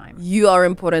your time. You are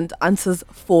important answers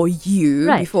for you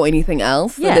before anything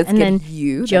else. So let's and get then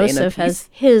you. Joseph has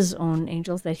his own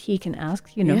angels that he can ask,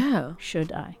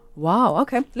 should I? Wow.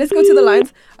 Okay. Let's go to the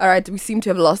lines. All right. We seem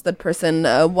to have lost that person.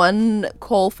 One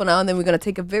call for now, and then we're going to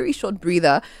take a very short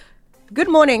breather. Good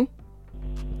morning.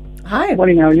 Hi. Good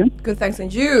morning, how are you? Good, thanks.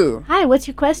 And you? Hi, what's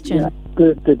your question? Yeah,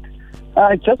 good.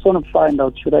 I just want to find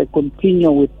out, should I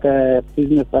continue with the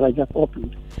business that I just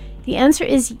opened? The answer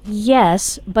is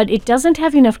yes, but it doesn't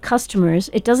have enough customers,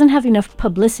 it doesn't have enough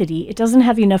publicity, it doesn't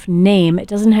have enough name, it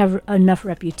doesn't have enough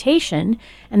reputation,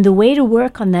 and the way to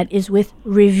work on that is with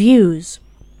reviews.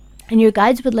 And your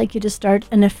guides would like you to start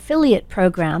an affiliate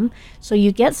program. So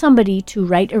you get somebody to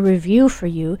write a review for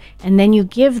you, and then you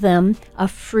give them a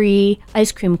free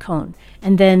ice cream cone.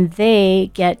 And then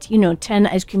they get, 10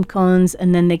 ice cream cones,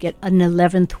 and then they get an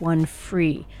 11th one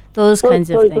free. Those kinds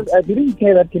of things. I didn't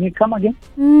hear that. Can you come again?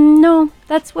 No,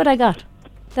 that's what I got.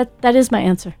 That is my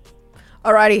answer.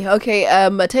 Alrighty, okay.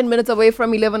 10 minutes away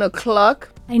from 11 o'clock.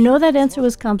 I know that answer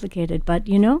was complicated, but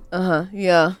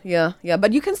Yeah.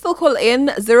 But you can still call in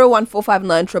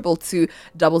 01459 222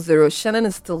 00. Shannon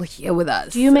is still here with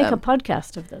us. Do you make a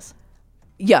podcast of this?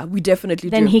 Yeah, we definitely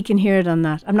do. Then he can hear it on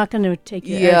that. I'm not going to take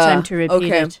your time to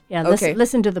repeat it. Yeah,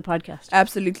 listen to the podcast.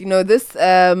 Absolutely. No, this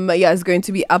is going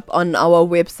to be up on our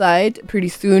website pretty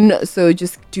soon. So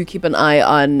just do keep an eye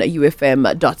on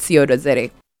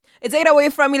ufm.co.za. It's 8 away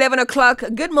from 11 o'clock.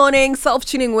 Good morning.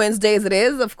 Self-Tuning Wednesdays it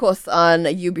is, of course, on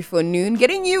You Before Noon.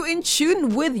 Getting you in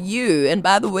tune with you. And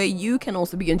by the way, you can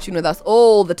also be in tune with us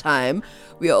all the time.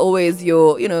 We are always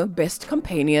your, best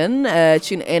companion.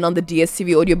 Tune in on the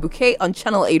DSTV audio bouquet on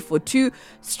channel 842.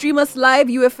 Stream us live,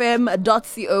 ufm.co.za.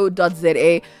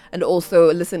 And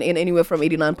also listen in anywhere from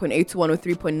 89.8 to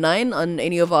 103.9 on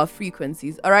any of our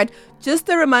frequencies. All right. Just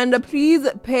a reminder, please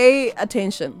pay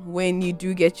attention when you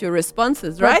do get your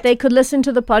responses, right? But they could listen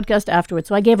to the podcast afterwards.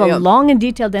 So I gave a long and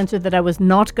detailed answer that I was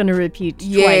not going to repeat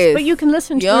twice. But you can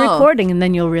listen to the recording and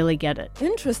then you'll really get it.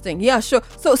 Interesting. Yeah, sure.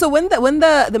 So when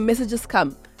the messages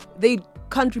come, they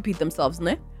can't repeat themselves,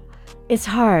 no? It's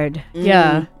hard.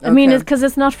 Yeah. I mean, it's because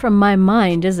it's not from my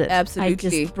mind, is it? Absolutely. I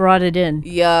just brought it in.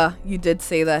 Yeah, you did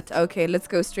say that. Okay, let's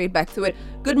go straight back to it.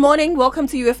 Good morning. Welcome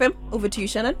to UFM. Over to you,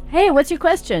 Shannon. Hey, what's your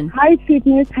question? Hi,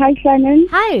 Sweetness. Hi, Shannon.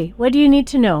 Hi. What do you need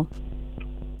to know?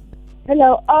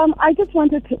 Hello. I just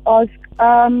wanted to ask,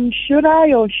 should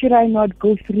I or should I not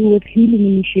go through with healing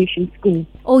initiation school?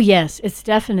 Oh, yes. It's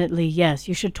definitely yes.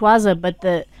 You should twaza, but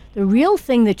the real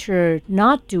thing that you're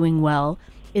not doing well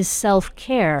is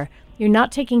self-care. You're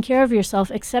not taking care of yourself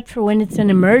except for when it's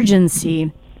an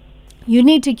emergency. You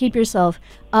need to keep yourself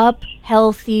up,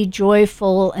 healthy,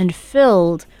 joyful, and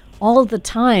filled all the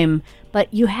time.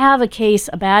 But you have a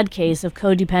bad case of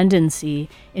codependency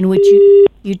in which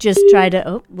You just try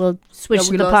to, we'll switch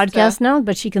to the podcast now,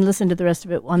 but she can listen to the rest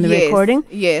of it on the recording.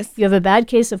 Yes. You have a bad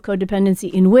case of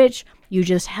codependency in which you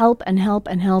just help and help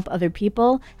and help other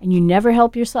people, and you never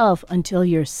help yourself until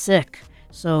you're sick.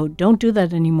 So don't do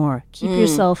that anymore. Keep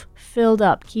yourself filled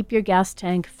up. Keep your gas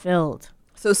tank filled.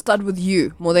 So start with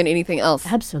you more than anything else.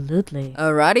 Absolutely.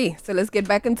 Alrighty. So let's get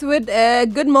back into it.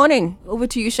 Good morning. Over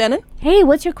to you, Shannon. Hey,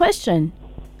 what's your question?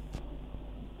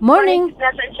 Morning.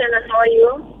 Hi, Shannon. How are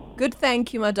you? Good,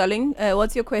 thank you, my darling.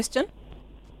 What's your question?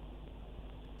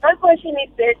 My question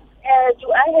is that,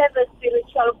 do I have a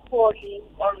spiritual calling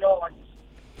or not?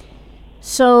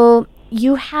 So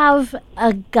you have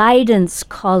a guidance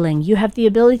calling. You have the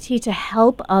ability to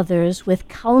help others with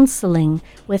counseling,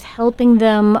 with helping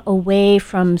them away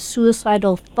from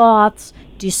suicidal thoughts,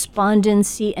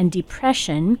 despondency, and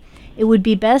depression. It would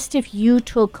be best if you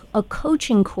took a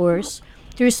coaching course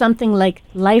through something like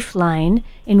Lifeline,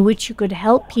 in which you could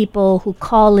help people who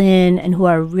call in and who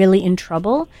are really in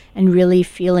trouble and really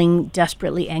feeling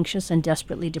desperately anxious and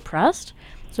desperately depressed.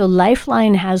 So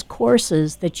Lifeline has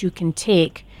courses that you can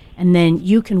take, and then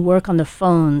you can work on the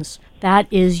phones. That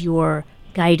is your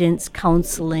guidance,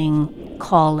 counseling,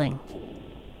 calling.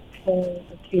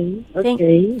 Okay.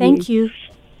 Thank you.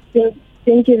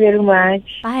 Thank you very much.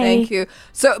 Bye. Thank you.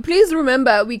 So please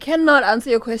remember, we cannot answer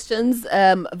your questions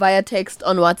via text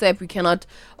on WhatsApp. We cannot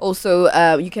also,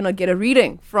 you cannot get a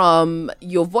reading from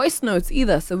your voice notes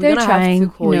either. So we're going to have to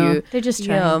call you. They're just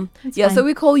trying. Yeah, so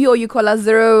we call you, or you call us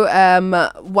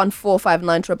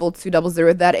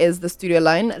 01459222200. That is the studio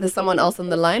line. There's someone else on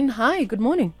the line. Hi, good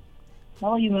morning.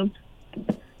 How are you, ma'am?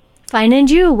 Fine, and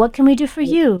you? What can we do for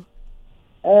you?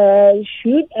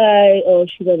 Should I or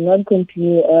should I not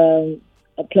continue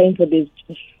applying for this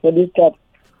job?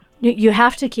 You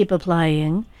have to keep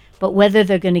applying, but whether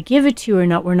they're going to give it to you or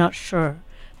not, we're not sure.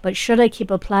 But should I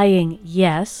keep applying?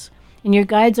 Yes. And your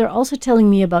guides are also telling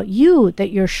me about you,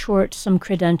 that you're short some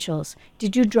credentials.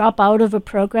 Did you drop out of a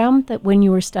program that when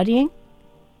you were studying?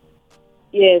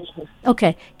 Yes.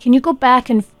 Okay. Can you go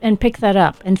back and pick that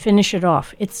up and finish it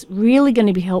off? It's really going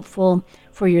to be helpful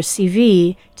for your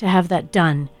CV to have that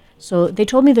done. So they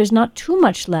told me there's not too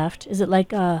much left. Is it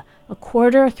like a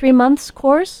quarter, 3 months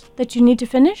course that you need to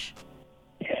finish?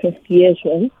 Yes,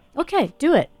 ma'am. Okay,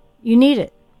 do it. You need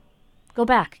it. Go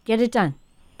back. Get it done.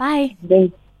 Bye.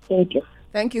 Thank you.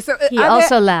 Thank you. So He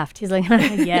also laughed. He's like,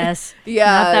 yes. Yeah.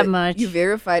 Not that much. You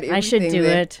verified everything. I should do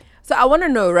there. it. So I want to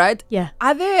know, right? Yeah.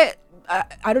 Are there,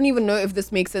 I don't even know if this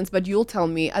makes sense, but you'll tell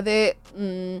me, are there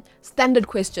standard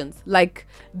questions like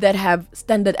that have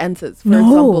standard answers, for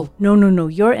example? No.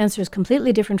 Your answer is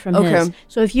completely different from his.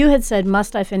 So if you had said,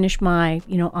 must I finish my,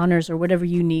 honors or whatever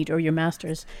you need, or your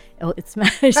master's, it's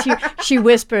she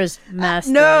whispers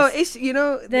master's. No, it's,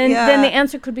 Then the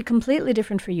answer could be completely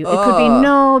different for you. It could be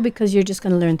no, because you're just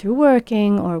going to learn through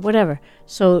working or whatever.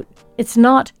 So it's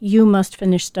not you must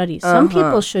finish studies. Some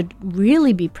people should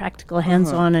really be practical,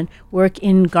 hands-on, and work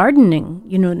in gardening,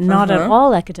 not at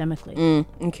all academically.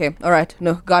 Okay, all right.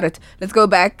 No, got it. Let's go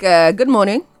back. Good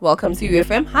morning. Welcome to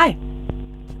UFM. Hi.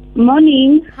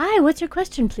 Morning. Hi, what's your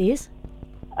question, please?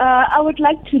 I would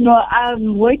like to know,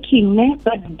 I'm working,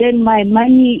 but then my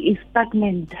money is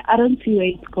stagnant. I don't see where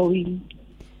it's going.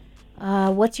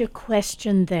 What's your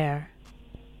question there?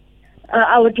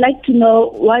 I would like to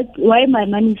know why my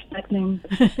money is stagnant.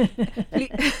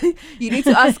 You need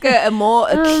to ask a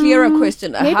clearer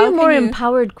question. Maybe a more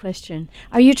empowered question.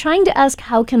 Are you trying to ask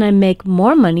how can I make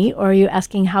more money, or are you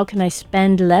asking how can I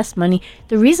spend less money?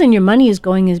 The reason your money is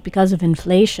going is because of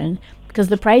inflation, because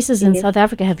the prices in South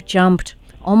Africa have jumped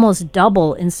almost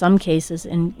double in some cases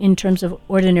in terms of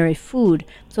ordinary food.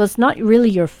 So it's not really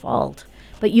your fault.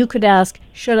 But you could ask,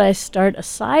 should I start a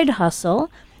side hustle?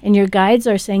 And your guides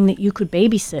are saying that you could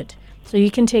babysit. So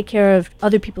you can take care of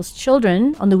other people's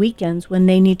children on the weekends when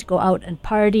they need to go out and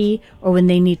party or when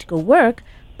they need to go work.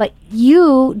 But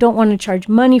you don't want to charge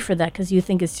money for that because you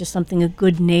think it's just something a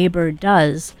good neighbor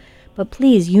does. But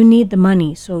please, you need the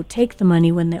money. So take the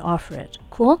money when they offer it.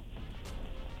 Cool?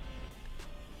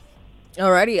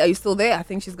 Alrighty, are you still there? I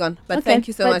think she's gone. But okay, thank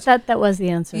you so much. That was the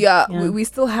answer. Yeah. We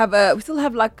still have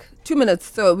like 2 minutes,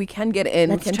 so we can get in.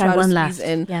 Let's we can try one to last.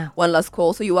 One last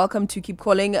call. So you're welcome to keep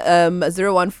calling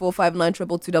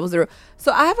 01459222200.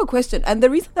 So I have a question, and the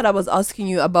reason that I was asking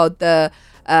you about the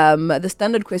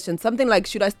standard question, something like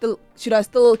should I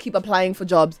still keep applying for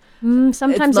jobs?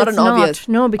 Sometimes it's not. Obvious.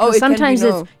 No, because sometimes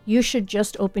it's you should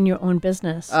just open your own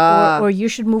business, or you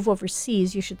should move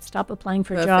overseas. You should stop applying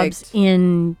for jobs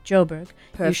in Joburg.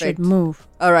 Perfect. You should move.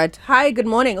 All right. Hi, good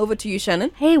morning. Over to you, Shannon.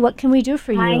 Hey, what can we do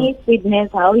for you? Hi, Sweetness.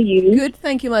 How are you? Good,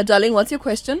 thank you, my darling. What's your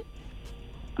question?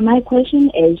 My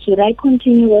question is, should I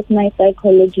continue with my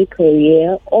psychology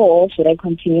career or should I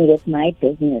continue with my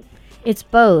business? It's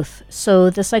both. So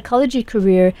the psychology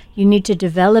career, you need to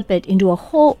develop it into a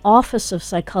whole office of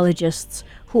psychologists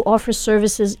who offer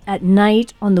services at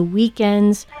night, on the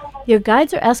weekends. Your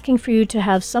guides are asking for you to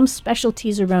have some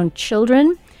specialties around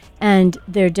children and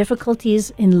their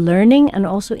difficulties in learning and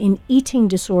also in eating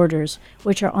disorders,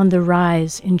 which are on the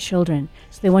rise in children.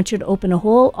 So they want you to open a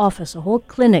whole office, a whole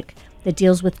clinic that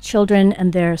deals with children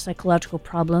and their psychological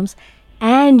problems,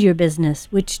 and your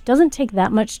business, which doesn't take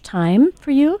that much time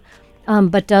for you,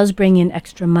 but does bring in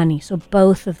extra money. So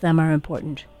both of them are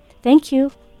important. Thank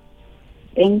you.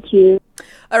 Thank you.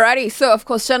 Alrighty, so of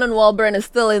course Shannon Walburn is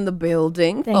still in the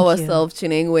building Thank for our you.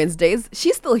 Self-Tuning Wednesdays.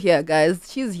 She's still here,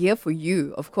 guys. She's here for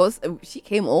you, of course. She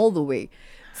came all the way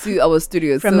to our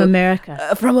studios. From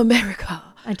America. From America.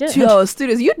 I did. To our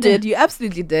studios. You did. You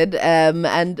absolutely did.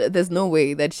 And there's no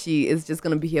way that she is just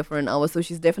going to be here for an hour. So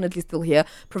she's definitely still here,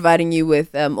 providing you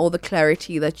with all the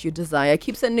clarity that you desire.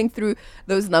 Keep sending through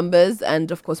those numbers.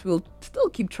 And of course, we'll still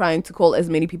keep trying to call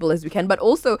as many people as we can. But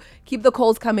also keep the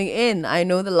calls coming in. I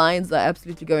know the lines are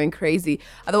absolutely going crazy.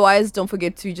 Otherwise, don't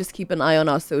forget to just keep an eye on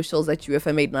our socials at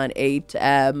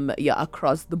UFM898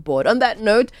 across the board. On that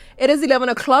note, it is 11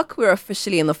 o'clock. We're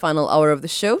officially in the final hour of the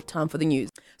show. Time for the news.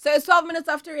 So it's 12 minutes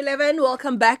after 11.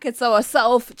 Welcome back. It's our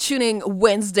Self-Tuning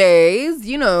Wednesdays.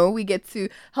 You know, we get to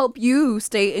help you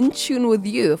stay in tune with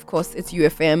you. Of course, it's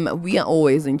UFM. We are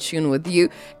always in tune with you.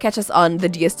 Catch us on the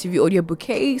DSTV audio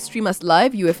bouquet. Stream us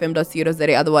live,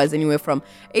 ufm.co.za. Otherwise, anywhere from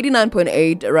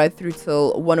 89.8 right through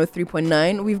till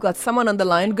 103.9. We've got someone on the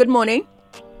line. Good morning.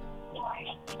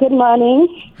 Good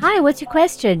morning. Hi, what's your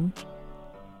question?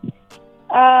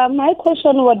 My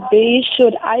question would be,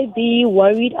 should I be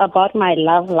worried about my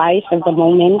love life at the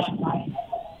moment?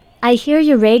 I hear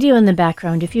your radio in the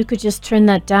background. If you could just turn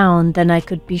that down, then I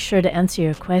could be sure to answer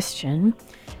your question.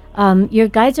 Your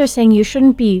guides are saying you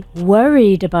shouldn't be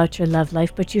worried about your love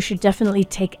life, but you should definitely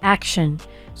take action.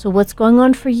 So what's going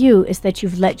on for you is that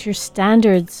you've let your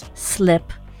standards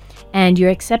slip and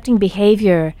you're accepting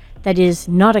behavior that is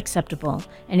not acceptable.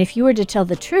 And if you were to tell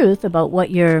the truth about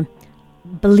what you're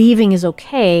believing is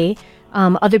okay,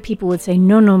 other people would say,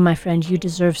 no, my friend, you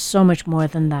deserve so much more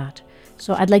than that.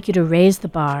 So I'd like you to raise the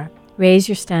bar, raise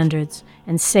your standards,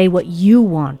 and say what you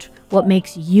want, what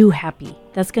makes you happy.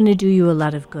 That's going to do you a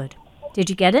lot of good. Did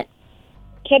you get it?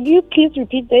 Can you please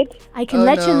repeat that? I can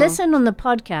let you listen on the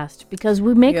podcast because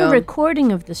we make a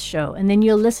recording of this show, and then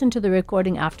you'll listen to the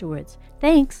recording afterwards.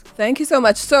 Thanks. Thank you so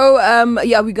much. So,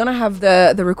 we're going to have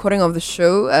the recording of the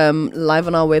show live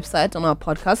on our website, on our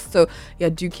podcast. So,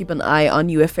 do keep an eye on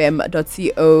ufm.co.za.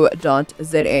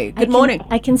 Good morning.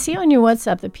 I can see on your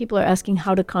WhatsApp that people are asking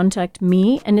how to contact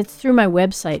me, and it's through my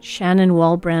website,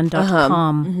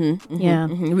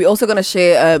 shannonwalbrand.com. We're also going to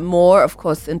share more, of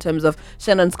course, in terms of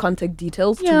Shannon's contact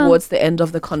details towards the end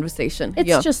of the conversation.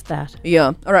 It's just that.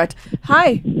 Yeah. All right.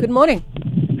 Hi. Good morning.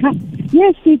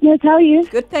 Yes, Sweetness, how are you?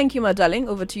 Good, thank you, my darling.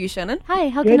 Over to you, Shannon. Hi,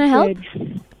 how can I help?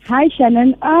 Good. Hi,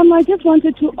 Shannon. I just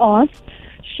wanted to ask,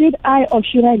 should I or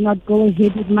should I not go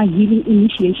ahead with my healing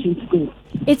initiation school?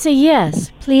 It's a yes.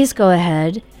 Please go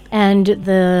ahead. And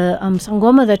the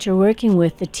Sangoma that you're working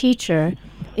with, the teacher,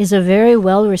 is a very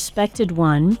well-respected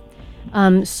one.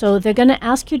 So they're going to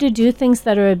ask you to do things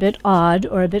that are a bit odd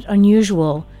or a bit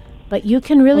unusual, but you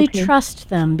can really trust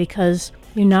them because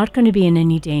you're not going to be in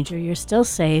any danger. You're still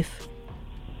safe.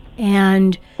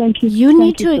 And you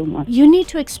need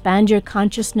to expand your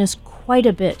consciousness quite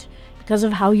a bit because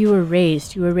of how you were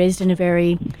raised. You were raised in a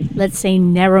very, let's say,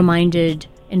 narrow-minded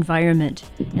environment.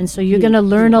 And so you're going to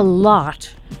learn a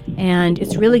lot, and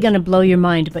it's really going to blow your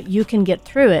mind, but you can get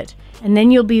through it. And then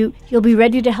you'll be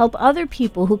ready to help other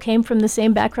people who came from the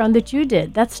same background that you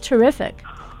did. That's terrific.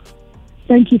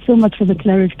 Thank you so much for the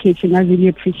clarification. I really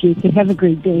appreciate it. Have a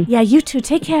great day. Yeah, you too.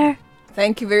 Take care.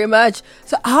 Thank you very much.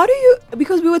 So how do you,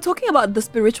 because we were talking about the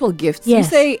spiritual gifts, you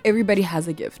say everybody has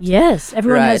a gift. Yes,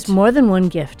 everyone has more than one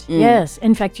gift. Yes,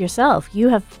 in fact, yourself, you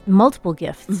have multiple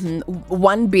gifts.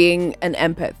 One being an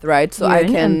empath, right? So You're I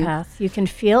can... an empath. You can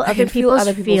feel other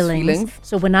people's feelings.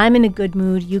 So when I'm in a good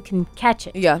mood, you can catch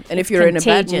it. Yeah, and if you're in a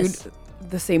bad mood,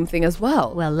 the same thing as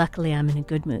well. Well, luckily I'm in a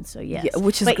good mood, so yes. Yeah,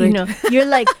 which is but great. You know, you're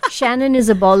like, Shannon is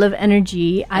a ball of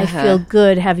energy. I feel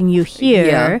good having you here.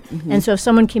 Yeah. And so if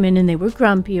someone came in and they were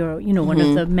grumpy, or one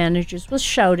of the managers was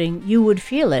shouting, you would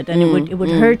feel it, and it would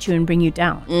hurt you and bring you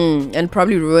down. And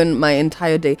probably ruin my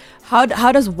entire day. How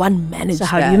does one manage that? So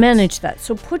how do you manage that?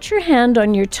 So put your hand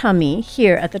on your tummy,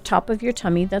 here at the top of your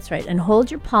tummy, that's right, and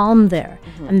hold your palm there.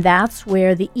 And that's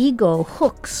where the ego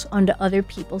hooks onto other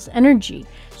people's energy.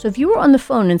 So if you were on the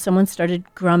phone and someone started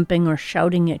grumping or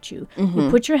shouting at you, you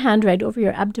put your hand right over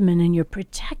your abdomen and you're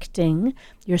protecting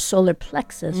your solar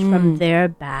plexus from their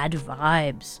bad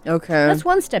vibes. Okay. That's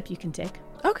one step you can take.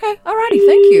 Okay, alrighty,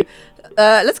 thank you.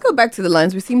 Let's go back to the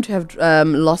lines. We seem to have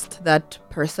lost that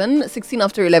person. 16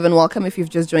 after 11, welcome if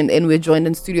you've just joined in. We're joined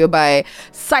in studio by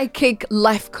psychic,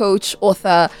 life coach,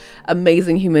 author,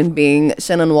 amazing human being,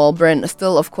 Shannon Walbren,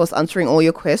 still, of course, answering all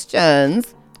your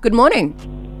questions. Good morning.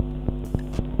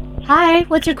 Hi,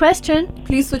 what's your question?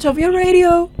 Please switch off your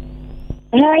radio.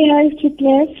 Hi,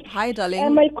 Sweetness. Hi, darling.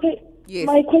 Yes.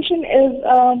 My question is,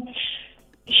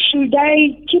 should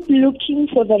I keep looking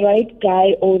for the right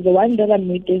guy, or the one that I'm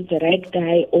with is the right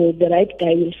guy, or the right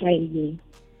guy will find me?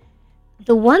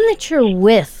 The one that you're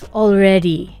with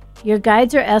already, your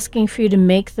guides are asking for you to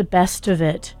make the best of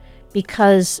it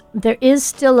because there is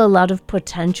still a lot of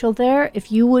potential there. If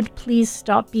you would please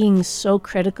stop being so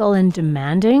critical and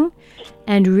demanding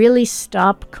and really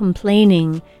stop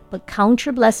complaining, but count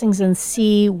your blessings and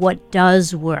see what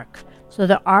does work. So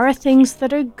there are things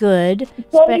that are good.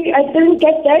 Sorry, I didn't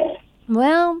get that.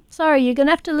 Well, sorry, you're going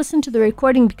to have to listen to the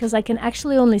recording because I can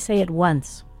actually only say it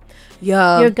once.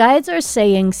 Yeah. Your guides are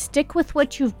saying stick with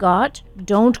what you've got.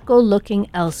 Don't go looking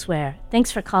elsewhere. Thanks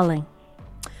for calling.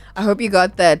 I hope you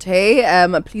got that. Hey,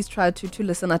 please try to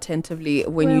listen attentively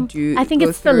when you do. I think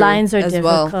it's the lines are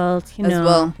difficult, As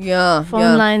well, yeah.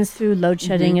 Phone lines through load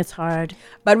shedding, it's hard.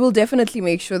 But we'll definitely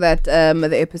make sure that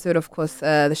the episode, of course,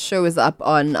 the show is up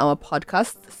on our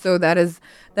podcast. So that is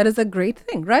a great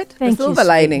thing, right? Thank the silver you,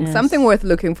 lining, sweetness. something worth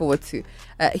looking forward to.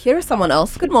 Here is someone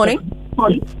else. Good morning.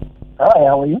 Hi,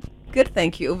 how are you? Good,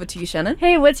 thank you. Over to you, Shannon.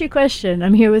 Hey, what's your question?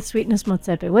 I'm here with Sweetness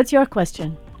Motsepe. What's your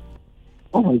question?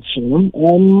 All right, Shannon.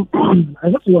 I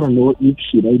just want to know if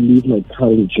should I leave my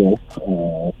current job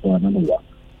for another one.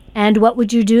 And what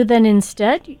would you do then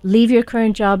instead? Leave your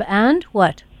current job and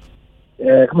what?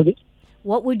 Come again?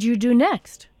 What would you do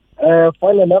next?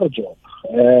 Find another job.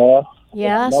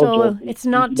 Yeah, another so job it's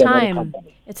not in another time.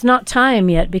 company. It's not time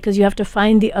yet because you have to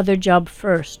find the other job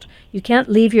first. You can't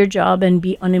leave your job and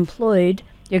be unemployed.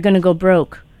 You're going to go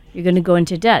broke. You're going to go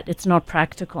into debt. It's not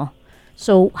practical.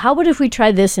 So how about if we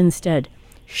try this instead?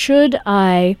 Should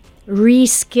I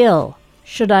reskill?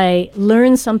 Should I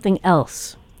learn something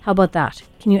else? How about that?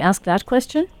 Can you ask that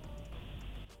question?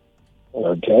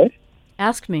 Okay.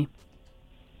 Ask me.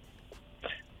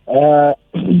 Should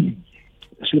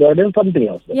I learn something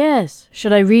else? Then? Yes.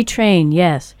 Should I retrain?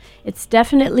 Yes. It's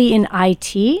definitely in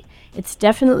IT. It's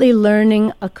definitely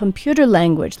learning a computer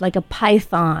language, like a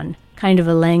Python kind of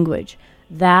a language.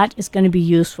 That is going to be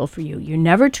useful for you. You're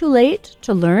never too late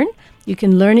to learn. You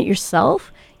can learn it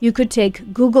yourself. You could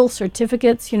take Google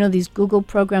certificates. You know, these Google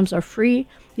programs are free.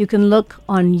 You can look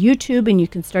on YouTube and you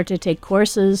can start to take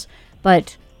courses.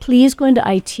 But please go into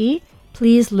IT.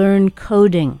 Please learn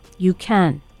coding. You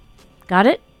can. Got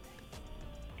it?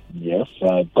 Yes,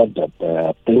 I got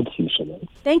that. Thank you, Shannon.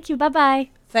 Thank you. Bye-bye.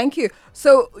 Thank you.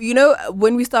 So, you know,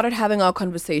 when we started having our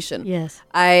conversation, yes,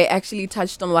 I actually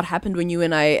touched on what happened when you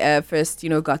and I first,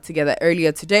 got together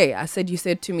earlier today. You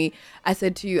said to me, I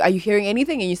said to you, are you hearing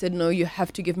anything? And you said, no, you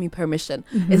have to give me permission.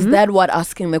 Mm-hmm. Is that what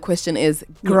asking the question is?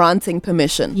 Granting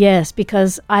permission? Yes,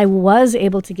 because I was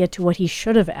able to get to what he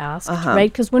should have asked,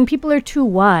 right? Because when people are too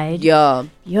wide,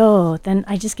 then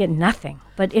I just get nothing.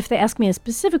 But if they ask me a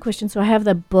specific question, so I have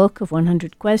the book of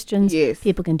 100 questions. Yes.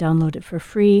 People can download it for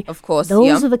free. Of course.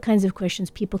 Those are the kinds of questions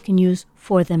people can use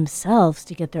for themselves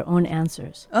to get their own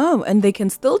answers. Oh, and they can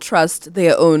still trust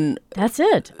their own That's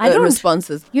it.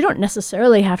 responses. You don't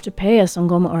necessarily have to pay a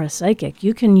Sangoma or a psychic.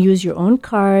 You can use your own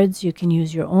cards. You can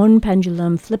use your own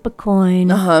pendulum, flip a coin.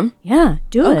 Yeah,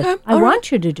 do it. I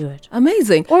want you to do it.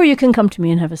 Amazing. Or you can come to me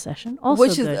and have a session. Also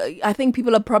Which good. is, I think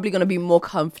people are probably going to be more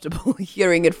comfortable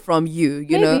hearing it from you,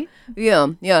 you Maybe. know?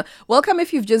 Yeah. Welcome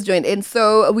if you've just joined in.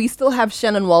 So we still have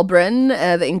Shannon Walbren,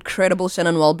 the incredible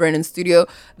Shannon Walbren in studio.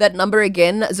 That number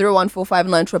again,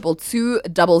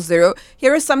 01459222000.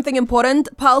 Here is something important.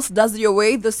 Pulse does your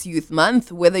way this youth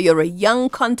month. Whether you're a young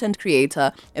content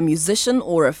creator, a musician,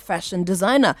 or a fashion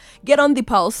designer, get on the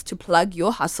Pulse to plug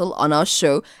your hustle on our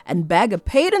show and bag a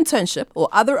paid internship or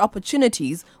other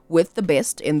opportunities with the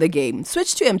best in the game.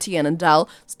 Switch to MTN and dial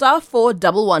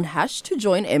 *411# to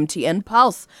join MTN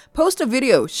Pulse. Post a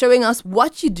video showing us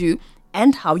what you do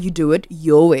and how you do it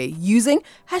your way using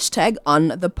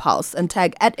 #OnThePulse and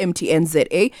tag at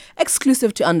MTNZA,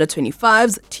 exclusive to under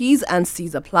 25s. T's and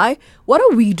C's apply. What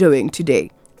are we doing today?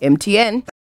 MTN.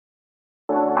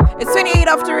 It's 28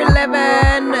 after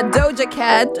 11. Doja Doja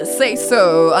Cat, Say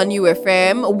So on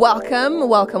UFM. Welcome.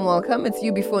 It's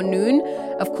You Before Noon.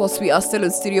 Of course, we are still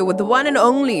in studio with the one and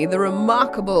only, the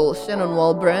remarkable Shannon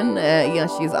Walbran.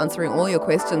 She's answering all your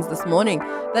questions this morning.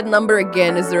 That number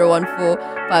again is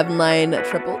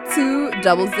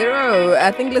 014592220.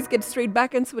 I think let's get straight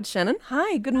back into it, Shannon.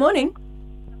 Hi, good morning.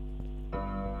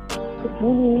 Good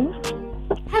morning.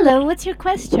 Hello, what's your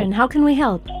question? How can we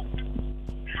help?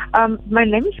 My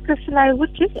name is Crystal. I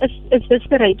would just, is this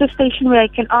the radio station where I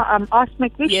can ask my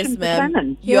question? Yes, ma'am.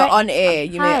 Shannon? You're on air.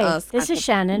 You may Hi, ask. this is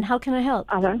Shannon. How can I help?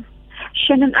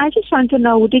 Shannon, I just want to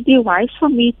know, would it be wise for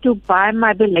me to buy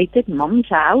my belated mom's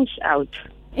house out?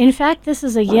 In fact, this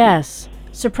is a yes.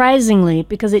 Surprisingly,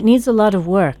 because it needs a lot of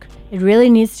work. It really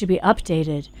needs to be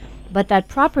updated. But that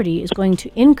property is going to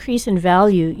increase in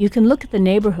value. You can look at the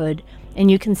neighborhood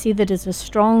and you can see that it's a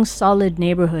strong, solid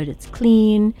neighborhood. It's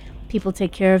clean. People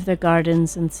take care of their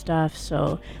gardens and stuff.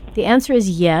 So the answer is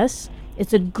yes.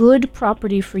 It's a good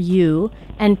property for you.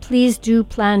 And please do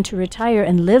plan to retire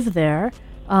and live there.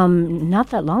 Not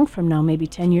that long from now, maybe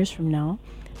 10 years from now.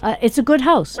 It's a good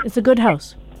house.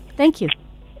 Thank you.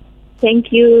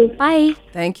 Thank you. Bye.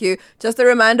 Thank you. Just a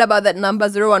reminder about that number,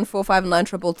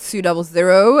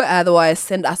 014592220. Otherwise,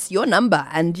 send us your number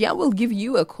and we'll give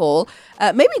you a call.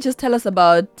 Maybe just tell us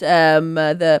about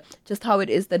just how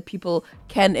it is that people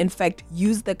can, in fact,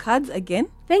 use the cards again.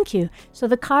 Thank you. So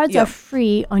the cards are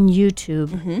free on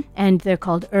YouTube, and they're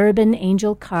called Urban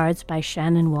Angel Cards by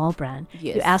Shannon Walbran.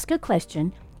 Yes. You ask a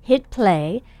question, hit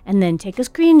play, and then take a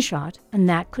screenshot, and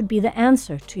that could be the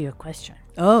answer to your question.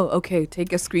 Oh, okay.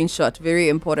 Take a screenshot. Very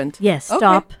important. Yes.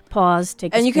 Stop, pause,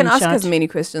 take a screenshot. And you can ask as many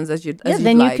questions as you'd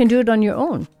then like. you can do it on your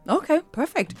own. Okay,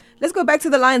 perfect. Let's go back to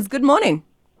the lines. Good morning.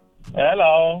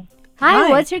 Hello. Hi.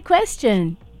 What's your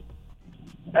question?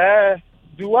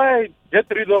 Do I get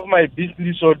rid of my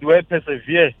business or do I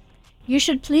persevere? You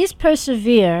should please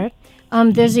persevere.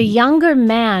 There's a younger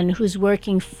man who's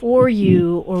working for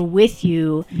you or with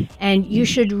you, and you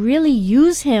should really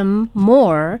use him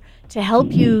more to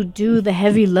help you do the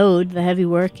heavy load, the heavy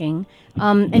working.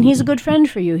 And he's a good friend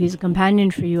for you. He's a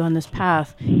companion for you on this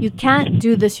path. You can't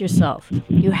do this yourself.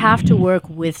 You have to work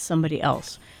with somebody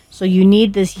else. So you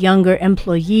need this younger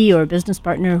employee or business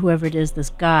partner, whoever it is, this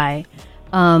guy.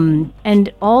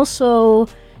 And also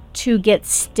to get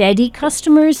steady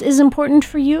customers is important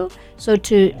for you. So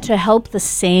to help the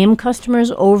same customers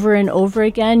over and over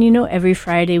again, every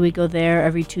Friday we go there,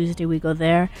 every Tuesday we go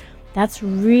there. That's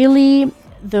really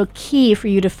the key for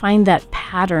you to find that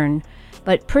pattern.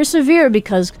 But persevere,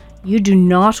 because you do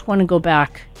not want to go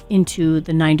back into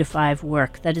the 9-to-5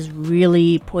 work. That is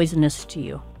really poisonous to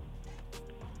you.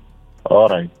 All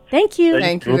right. Thank you.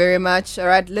 Thank you very much. All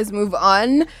right, let's move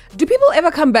on. Do people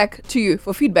ever come back to you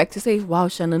for feedback to say, wow,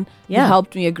 Shannon, you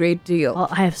helped me a great deal? Well,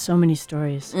 I have so many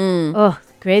stories. Oh,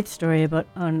 great story about,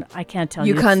 I can't tell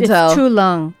you. You can't tell. It's too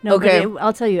long. No, okay. But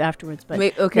I'll tell you afterwards. But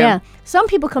okay. Yeah, some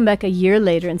people come back a year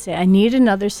later and say, I need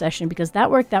another session because that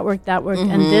worked,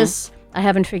 and this I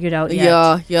haven't figured out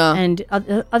yet. Yeah. And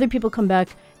other people come back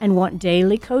and want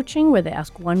daily coaching where they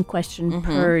ask one question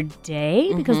per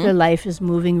day because their life is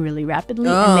moving really rapidly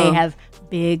and they have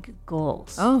big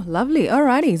goals. Oh, lovely.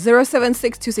 Alrighty.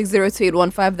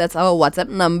 076-260-2815. That's our WhatsApp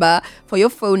number for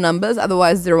your phone numbers.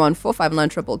 Otherwise,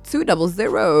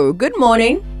 014592220. Good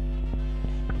morning.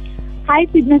 Hi,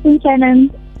 Sydney and Shannon.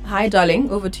 Hi,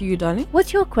 darling. Over to you, darling.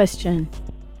 What's your question?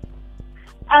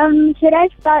 Should I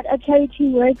start a charity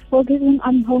work focusing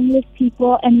on homeless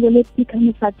people, and will it become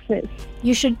a success?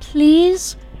 You should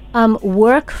please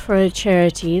work for a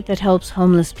charity that helps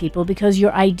homeless people because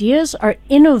your ideas are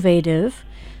innovative,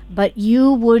 but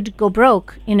you would go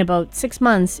broke in about 6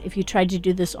 months if you tried to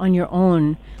do this on your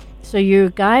own. So your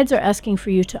guides are asking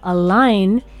for you to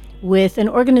align with an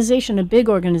organization, a big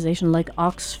organization like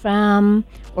Oxfam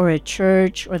or a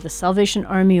church or the Salvation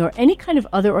Army or any kind of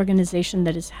other organization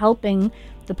that is helping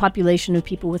the population of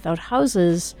people without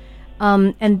houses,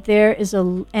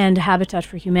 and Habitat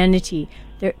for Humanity.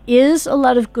 There is a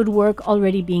lot of good work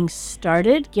already being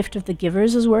started. Gift of the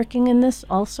Givers is working in this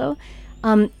also.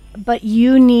 But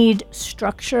you need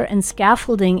structure and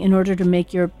scaffolding in order to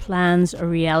make your plans a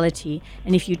reality.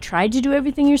 And if you tried to do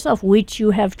everything yourself, which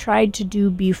you have tried to do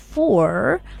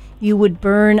before, you would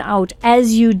burn out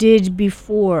as you did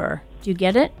before. Do you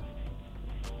get it?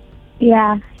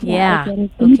 Yeah. Yeah. I get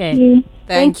it. Okay. You.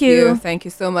 Thank you. Thank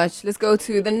you so much. Let's go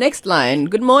to the next line.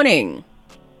 Good morning.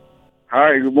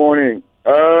 Hi, good morning.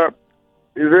 Is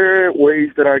there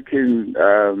ways that I can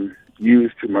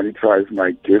use to monetize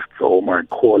my gifts or my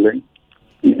calling?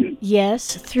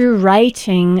 Yes, through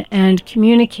writing and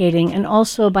communicating, and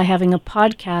also by having a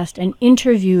podcast and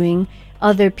interviewing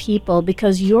other people,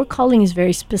 because your calling is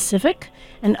very specific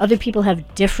and other people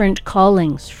have different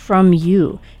callings from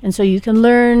you. And so you can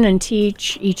learn and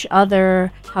teach each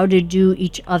other how to do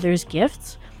each other's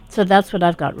gifts. So that's what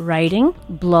I've got: writing,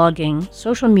 blogging,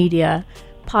 social media,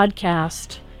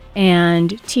 podcast,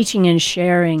 and teaching and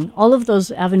sharing. All of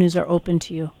those avenues are open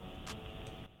to you.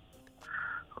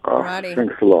 Alrighty.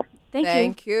 Thanks a lot.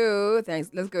 Thank you.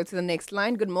 Thanks. Let's go to the next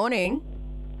line. Good morning.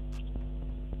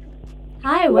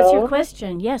 Hi, what's your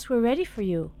question? Yes, we're ready for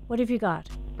you. What have you got?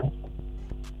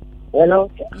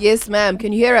 Hello? Yes, ma'am.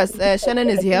 Can you hear us? Shannon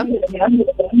is here.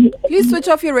 Please switch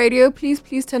off your radio.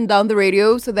 Please turn down the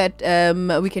radio so that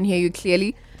we can hear you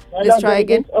clearly. Let's try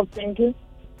again. Thank you.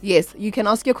 Yes, you can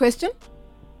ask your question.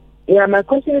 Yeah, my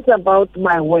question is about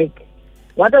my work.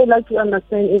 What I would like to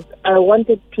understand is I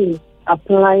wanted to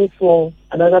apply for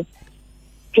another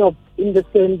job in the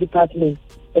same department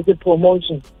as a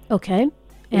promotion. Okay.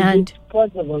 And is it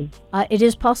possible? It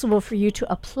is possible for you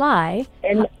to apply.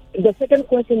 And the second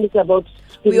question is about...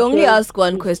 We only ask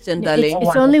one question, darling.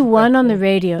 It's only one on the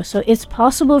radio, so it's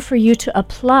possible for you to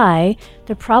apply.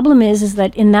 The problem is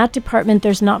that in that department,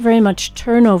 there's not very much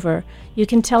turnover. You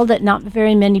can tell that not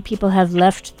very many people have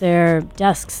left their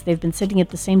desks. They've been sitting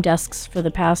at the same desks for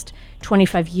the past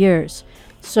 25 years.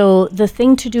 So the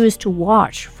thing to do is to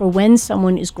watch for when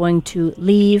someone is going to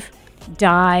leave,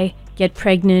 die, get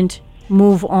pregnant,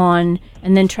 move on,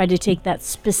 and then try to take that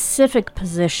specific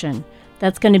position.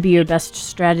 That's going to be your best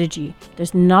strategy.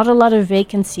 There's not a lot of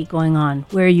vacancy going on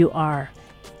where you are.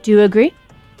 Do you agree?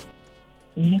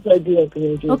 Yes, I do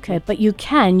agree. Okay, but you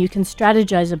can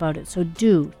strategize about it. So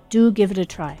do give it a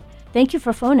try. Thank you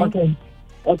for phoning.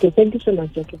 Okay, thank you so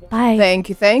much, Jackie. Bye. Thank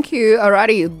you.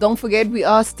 Alrighty, don't forget we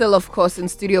are still, of course, in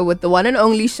studio with the one and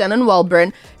only Shannon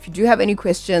Welburn. If you do have any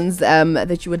questions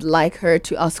that you would like her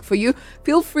to ask for you,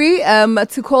 feel free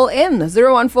to call in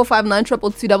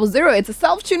 014592200. It's a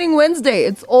self-tuning Wednesday.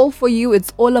 It's all for you.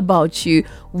 It's all about you.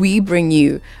 We bring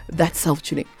you that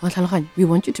self-tuning. We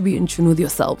want you to be in tune with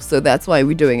yourself, so that's why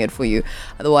we're doing it for you.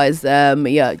 Otherwise,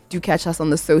 do catch us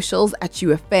on the socials at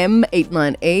UFM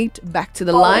 898. Back to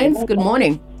the lines. Good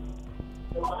morning.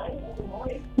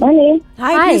 Morning.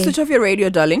 Hi, please switch off your radio,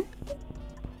 darling.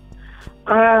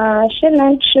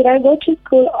 Shannon, should I go to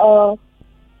school or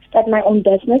start my own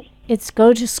business? It's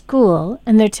go to school,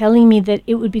 and they're telling me that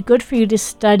it would be good for you to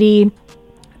study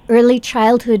early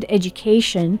childhood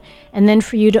education, and then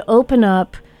for you to open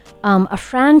up a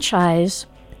franchise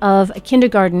of a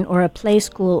kindergarten or a play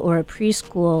school or a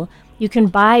preschool. You can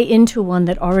buy into one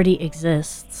that already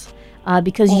exists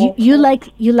because you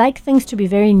like things to be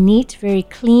very neat, very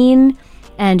clean,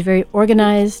 and very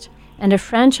organized. And a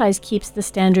franchise keeps the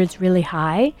standards really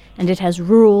high, and it has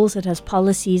rules, it has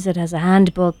policies, it has a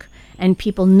handbook, and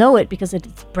people know it because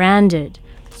it's branded.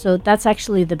 So that's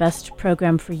actually the best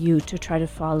program for you to try to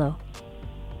follow.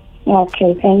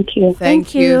 Okay, thank you.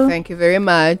 Thank you. Thank you very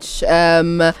much.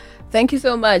 Thank you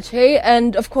so much. Hey,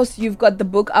 and of course you've got the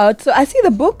book out. So I see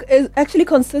the book actually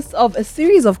consists of a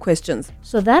series of questions.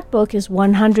 So that book is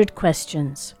 100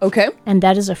 questions. Okay. And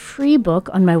that is a free book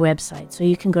on my website. So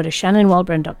you can go to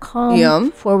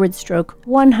shannonwelburn.com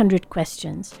 /100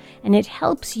 questions. And it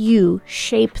helps you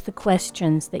shape the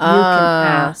questions that you can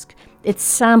ask. It's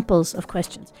samples of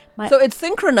questions. So it's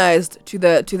synchronized to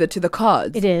the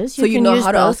cards. It is. So you know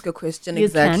how to ask a question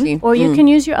exactly. Or you can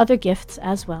use your other gifts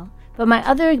as well. But my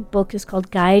other book is called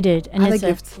Guided. And other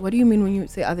gifts? What do you mean when you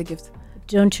say other gifts?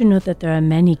 Don't you know that there are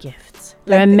many gifts?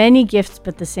 There are many gifts,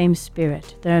 but the same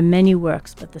Spirit. There are many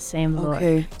works, but the same Lord.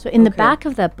 Okay. So in the back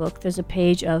of that book, there's a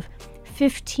page of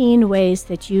 15 ways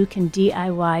that you can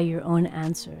DIY your own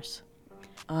answers.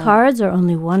 Cards are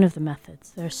only one of the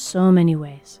methods. There are so many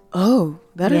ways. Oh,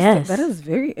 that is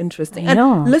very interesting. I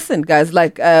know. And listen, guys,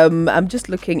 I'm just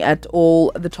looking at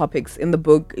all the topics in the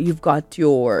book. You've got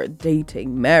your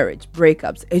dating, marriage,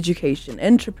 breakups, education,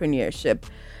 entrepreneurship,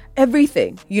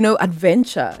 everything,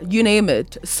 adventure, you name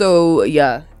it. So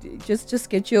yeah, just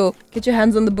get your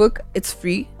hands on the book. It's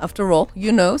free after all,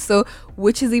 so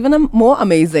which is even more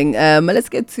amazing. Let's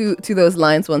get to those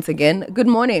lines once again. Good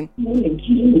morning.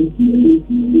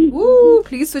 Ooh,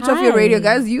 please switch off your radio,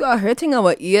 guys. You are hurting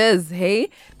our ears. Hey,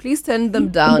 please turn them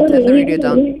down. Turn the radio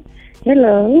down.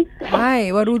 Hello.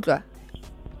 Hi, Warutwa.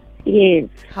 Yes.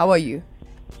 How are you?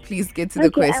 Please get to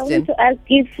the question. I want to ask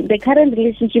if the current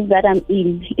relationship that I'm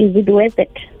in, is it worth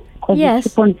it? Yes.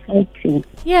 It's on fighting.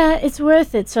 Yeah, it's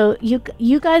worth it. So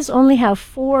you guys only have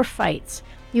 4 fights.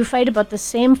 You fight about the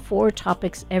same 4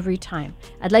 topics every time.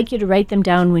 I'd like you to write them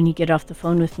down when you get off the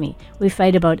phone with me. We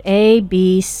fight about A,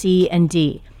 B, C, and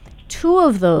D. 2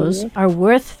 of those are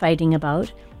worth fighting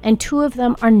about. and 2 of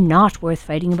them are not worth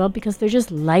fighting about because they're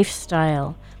just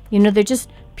lifestyle. They're just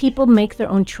people make their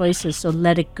own choices, so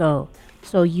let it go.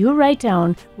 So you write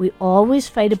down, we always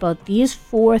fight about these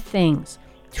 4 things.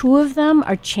 2 of them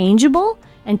are changeable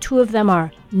and 2 of them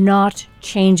are not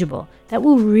changeable. That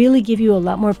will really give you a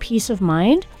lot more peace of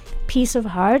mind, peace of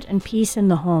heart, and peace in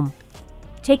the home.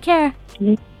 Take care.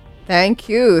 Thank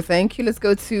you. Let's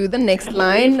go to the next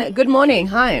line. Good morning.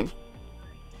 Hi.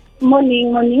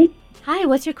 Morning. Hi,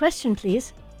 what's your question,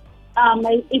 please?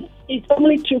 It's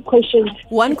only 2 questions.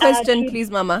 One question, please,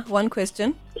 Mama. One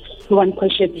question. One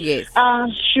question. Yes.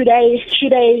 Should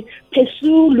I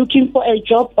pursue looking for a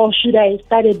job or should I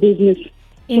start a business?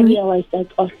 In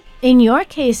your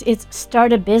case, it's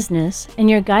start a business, and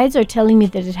your guides are telling me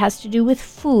that it has to do with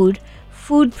food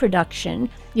production.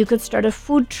 You could start a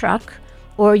food truck,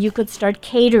 or you could start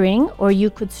catering, or you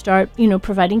could start,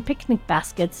 providing picnic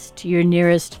baskets to your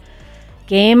nearest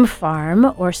game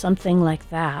farm or something like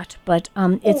that. But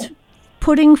it's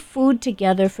putting food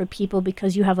together for people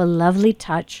because you have a lovely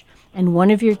touch, and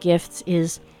one of your gifts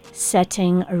is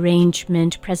setting,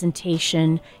 arrangement,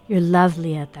 presentation. You're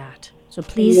lovely at that. So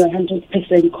please. You're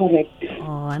 100% correct.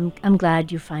 Oh, I'm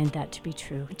glad you find that to be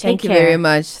true. Thank you very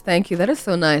much. Thank you. That is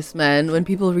so nice, man. When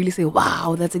people really say,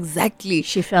 wow, that's exactly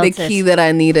the key that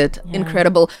I needed. Yeah.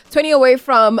 Incredible. 20 away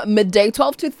from midday,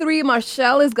 12 to 3.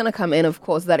 Marshall is going to come in, of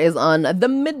course. That is on the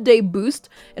midday boost.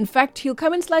 In fact, he'll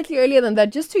come in slightly earlier than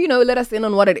that just to, let us in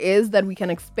on what it is that we can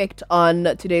expect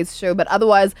on today's show. But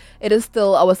otherwise, it is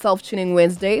still our Self-Tuning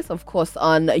Wednesdays, of course,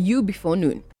 on You Before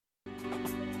Noon.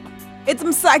 It's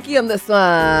Msaki on this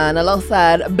one,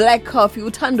 alongside Black Coffee,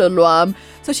 Uthando Lwam.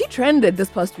 So she trended this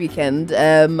past weekend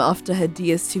after her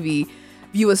DSTV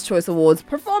Viewers' Choice Awards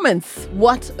performance.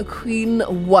 What a queen,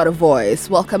 what a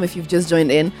voice. Welcome if you've just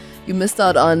joined in. You missed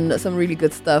out on some really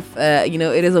good stuff.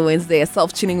 It is a Wednesday, a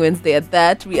Self-Tuning Wednesday at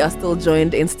that. We are still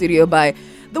joined in studio by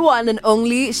the one and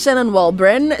only Shannon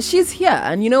Walbren. She's here,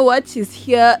 and you know what? She's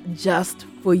here just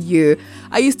for you.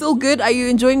 Are you still good? Are you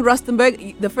enjoying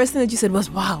Rustenburg? The first thing that you said was,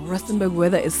 wow, Rustenburg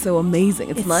weather is so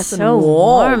amazing. It's nice so and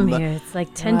warm here. It's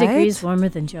like 10 degrees warmer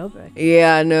than Joburg.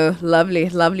 Yeah, no,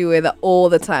 lovely weather all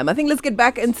the time. I think let's get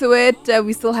back into it.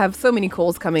 We still have so many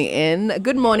calls coming in.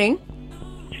 Good morning.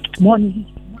 Morning.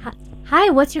 Hi,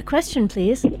 what's your question,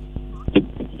 please?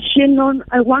 Shannon,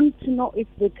 I want to know if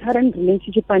the current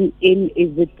relationship I'm in,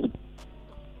 is it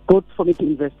good for me to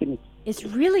invest in it? It's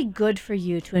really good for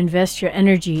you to invest your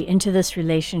energy into this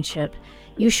relationship.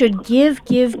 You should give,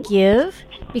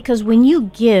 because when you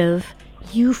give,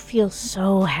 you feel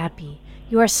so happy.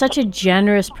 You are such a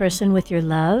generous person with your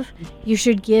love. You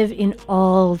should give in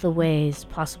all the ways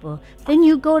possible. Then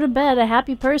you go to bed a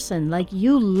happy person. Like,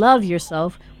 you love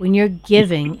yourself when you're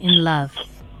giving in love.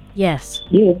 Yes.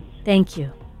 Yeah. Thank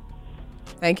you.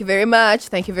 Thank you very much.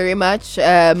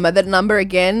 That number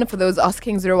again, for those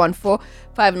asking,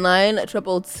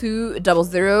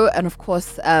 014-592200. And of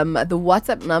course, the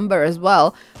WhatsApp number as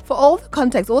well. For all the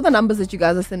contacts, all the numbers that you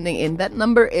guys are sending in, that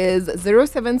number is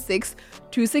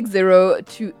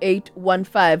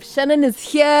 076-260-2815. Shannon is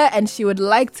here and she would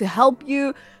like to help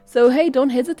you. So, hey, don't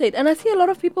hesitate. And I see a lot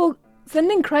of people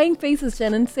sending crying faces,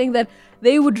 Shannon, saying that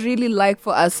they would really like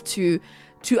for us to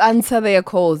answer their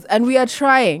calls, and we are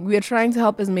trying to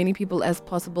help as many people as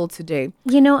possible today.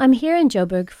 I'm here in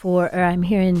Joburg I'm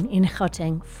here in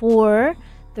Gauteng for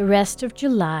the rest of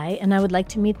July, and I would like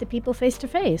to meet the people face to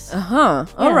face.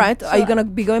 All right. So are you going to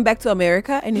be going back to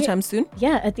America anytime soon?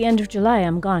 Yeah, at the end of July,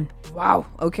 I'm gone. Wow.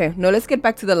 Okay. No, let's get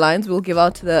back to the lines. We'll give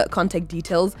out the contact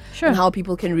details and how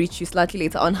people can reach you slightly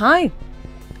later on. Hi.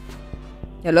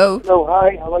 Hello. Hello.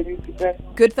 Hi. How are you today?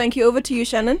 Good. Thank you. Over to you,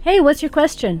 Shannon. Hey, what's your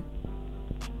question?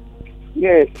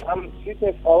 Yes, I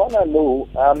want to know,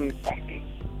 I'm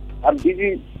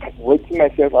busy waiting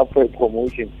myself up for a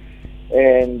promotion,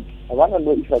 and I want to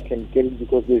know if I can get it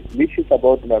because there's issues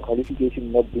about my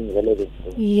qualification not being relevant.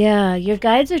 Yeah, your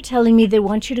guides are telling me they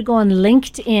want you to go on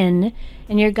LinkedIn,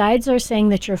 and your guides are saying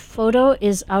that your photo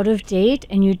is out of date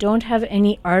and you don't have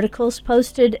any articles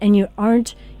posted, and you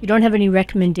don't have any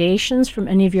recommendations from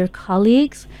any of your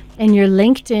colleagues, and your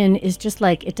LinkedIn is just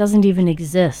like, it doesn't even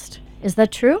exist. Is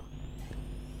that true?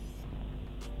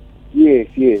 Yes.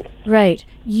 Right.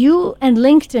 You and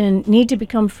LinkedIn need to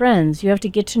become friends. You have to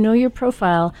get to know your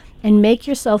profile and make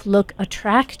yourself look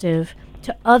attractive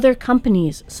to other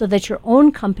companies so that your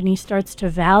own company starts to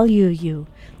value you.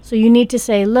 So you need to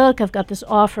say, look, I've got this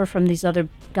offer from these other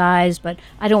guys, but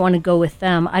I don't want to go with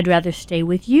them. I'd rather stay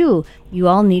with you. You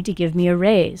all need to give me a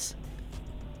raise.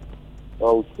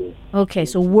 Okay,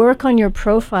 so work on your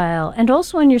profile and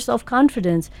also on your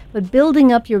self-confidence, but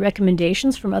building up your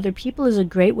recommendations from other people is a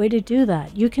great way to do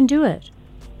that. You can do it.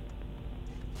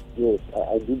 yes,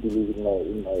 I do believe in my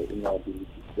ability.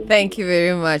 Thank you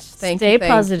very much. Stay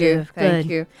positive. Thank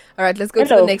Good. you. All right, let's go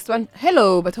to the next one.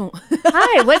 Hello, Baton.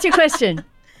 Hi, what's your question?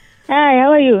 Hi,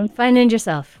 how are you? Fine, and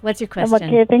yourself? What's your question? I'm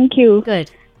okay, thank you.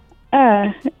 Good.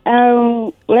 I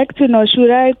would like to know,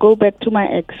 should I go back to my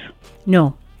ex?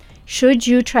 No. Should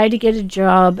you try to get a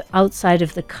job outside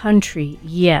of the country?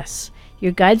 Yes.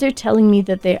 Your guides are telling me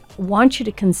that they want you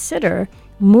to consider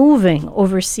moving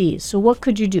overseas. So what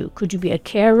could you do? Could you be a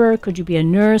carer? Could you be a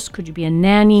nurse? Could you be a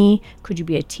nanny? Could you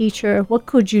be a teacher? What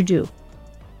could you do?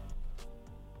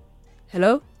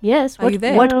 Hello? Yes. Are you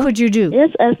there? What could you do?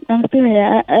 Yes, I'm still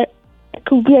here. I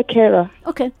could be a carer.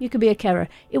 Okay, you could be a carer.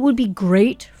 It would be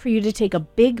great for you to take a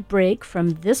big break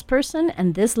from this person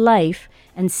and this life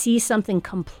and see something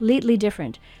completely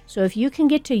different. So if you can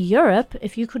get to Europe,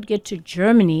 if you could get to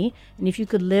Germany, and if you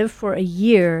could live for a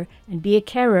year and be a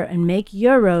carer and make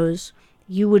euros,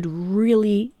 you would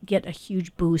really get a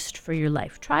huge boost for your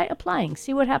life. Try applying.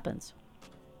 See what happens.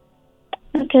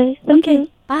 Okay, thank you.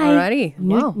 Bye. Alrighty.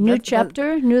 Wow. New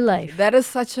chapter, new life. That is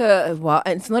such a wow.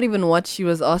 And it's not even what she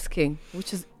was asking,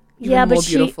 which is even more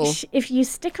beautiful. If you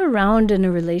stick around and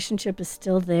a relationship is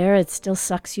still there, it still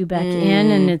sucks you back in,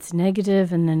 and it's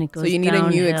negative, and then it goes. So you need a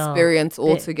new experience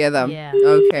altogether. Yeah.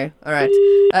 Okay. All right.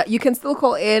 You can still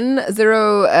call in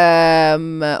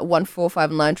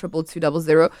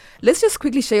 01459222200. Let's just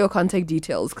quickly share your contact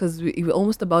details because we're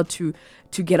almost about to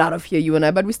get out of here, you and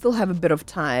I, but we still have a bit of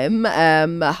time.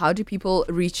 How do people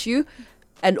reach you?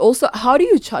 And also, how do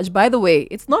you charge? By the way,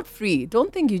 it's not free.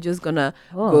 Don't think you're just going to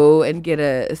go and get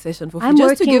a session for free. I'm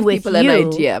just to working give with people an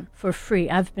idea. For free.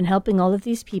 I've been helping all of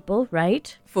these people,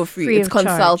 right? For free. It's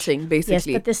consulting,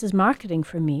 basically. Yes, but this is marketing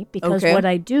for me because what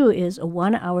I do is a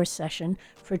 1 hour session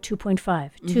for 2.5,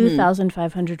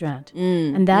 2,500 Rand.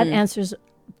 And that answers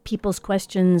people's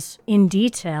questions in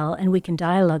detail, and we can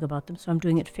dialogue about them. So I'm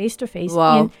doing it face-to-face in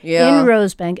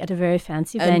Rosebank at a very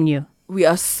fancy venue. We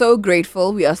are so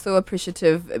grateful. We are so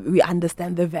appreciative. We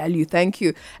understand the value. Thank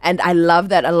you. And I love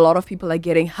that a lot of people are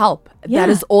getting help. Yeah. That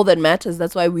is all that matters.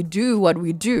 That's why we do what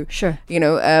we do. Sure. You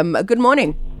know, good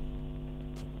morning.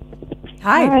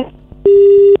 Hi.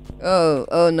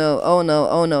 Oh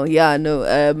no. Yeah, no.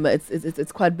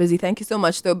 It's quite busy. Thank you so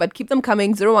much though. But keep them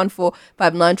coming.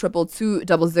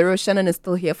 01459222200. Shannon is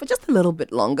still here for just a little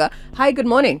bit longer. Hi, good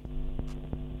morning.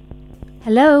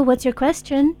 Hello, what's your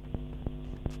question?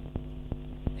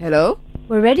 Hello?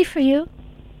 We're ready for you.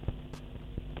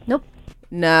 Nope.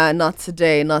 Nah, not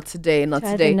today. Try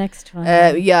the next one.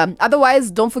 Yeah. Otherwise,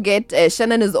 don't forget,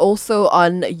 Shannon is also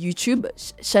on YouTube.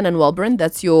 Shannon Walbrand,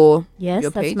 that's your Yes,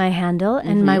 page. that's my handle.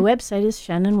 And my website is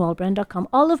shannonwalbrand.com.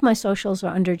 All of my socials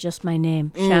are under just my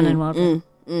name, Shannon Walbrand.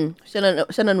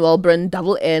 Shannon Walbrand,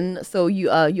 double N. So you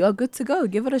are good to go.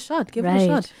 Give it a shot.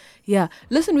 Yeah.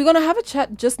 Listen, we're gonna have a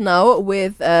chat just now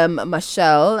with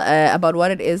Michelle about what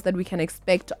it is that we can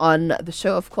expect on the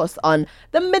show. Of course, on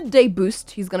the midday boost,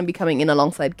 he's gonna be coming in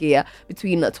alongside Gia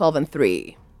between 12 and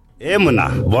 3. Emuna,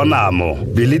 bonamo,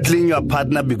 belittling your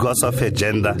partner because of her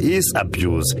gender is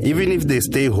abuse, even if they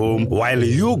stay home while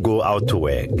you go out to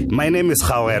work. My name is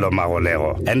Khawelo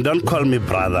Magolero, and don't call me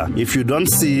brother if you don't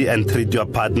see and treat your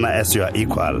partner as your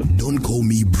equal. Don't Call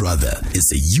Me Brother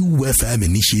is a UFM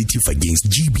initiative against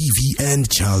GBV and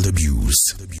child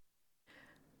abuse.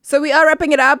 So we are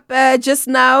wrapping it up just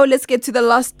now. Let's get to the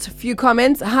last few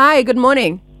comments. Hi, good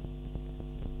morning.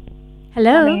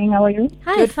 Hello. Morning, how are you?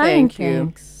 Hi, Good, fine, thank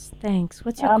you. Thanks.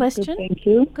 What's your question? Good, thank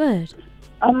you. Good.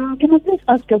 Can I please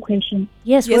ask a question?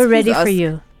 Yes, Yes, we're please ready ask. for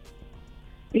you.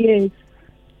 Yes.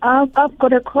 I've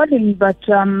got a calling, but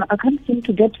I can't seem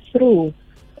to get through.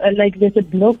 Like there's a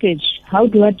blockage. How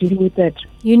do I deal with that?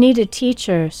 You need a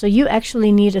teacher. So you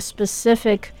actually need a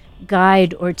specific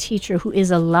guide or teacher who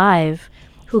is alive,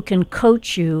 who can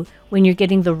coach you when you're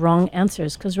getting the wrong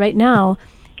answers. Because right now,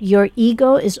 your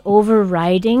ego is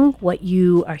overriding what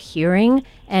you are hearing,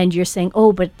 and you're saying,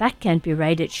 oh, but that can't be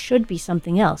right. It should be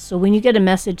something else. So when you get a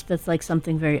message that's like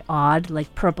something very odd,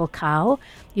 like purple cow,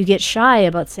 you get shy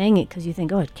about saying it because you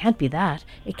think, oh, it can't be that.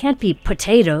 It can't be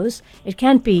potatoes. It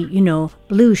can't be,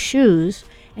 blue shoes.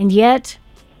 And yet,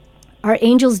 our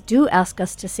angels do ask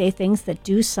us to say things that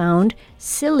do sound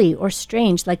silly or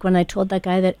strange, like when I told that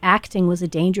guy that acting was a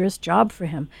dangerous job for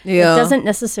him. Yeah. It doesn't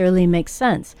necessarily make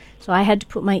sense. So I had to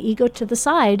put my ego to the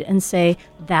side and say,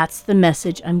 that's the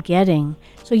message I'm getting.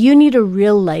 So you need a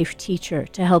real life teacher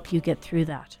to help you get through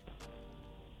that.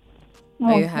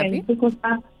 Are you happy? Because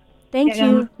Thank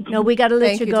you. No, we got to let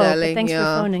Thank you you, go. darling. But thanks for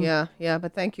phoning. Yeah,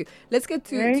 but thank you. Let's get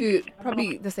to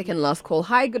probably the second last call.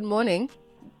 Hi, good morning.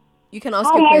 You can ask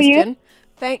Hi, a how are you? question.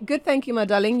 Good, thank you, my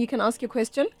darling. You can ask your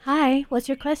question. Hi, what's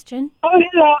your question? Oh,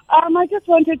 hello. I just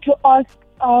wanted to ask,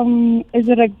 is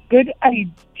it a good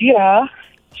idea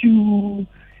to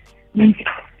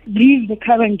leave the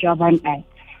current job I'm at?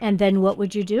 And then what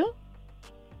would you do?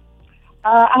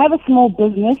 I have a small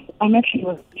business. I'm actually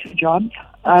working 2 jobs.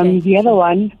 The other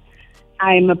one,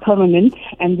 I'm a permanent,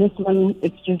 and this one,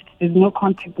 it's just, there's no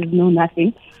contract, there's no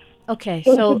nothing. Okay,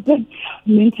 so it's a bit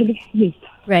mentally, yes.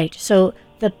 Right, so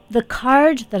the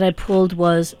card that I pulled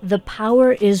was, the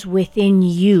power is within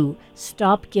you.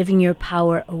 Stop giving your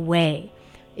power away.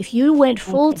 If you went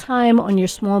full-time on your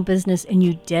small business and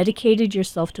you dedicated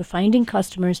yourself to finding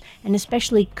customers and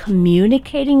especially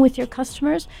communicating with your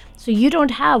customers, so you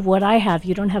don't have what I have.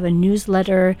 You don't have a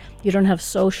newsletter, you don't have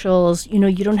socials,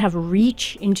 you don't have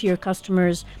reach into your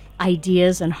customers'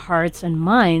 ideas and hearts and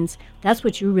minds. That's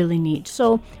what you really need.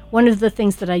 So one of the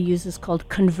things that I use is called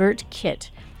ConvertKit.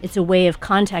 It's a way of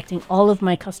contacting all of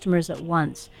my customers at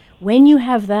once. When you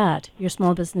have that, your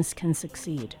small business can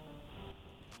succeed.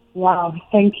 Wow,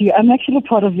 thank you. I'm actually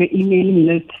part of your emailing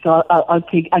list, so I'll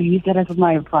use that as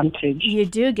my advantage. You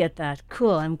do get that.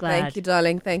 Cool, I'm glad. Thank you,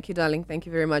 darling. Thank you, darling. Thank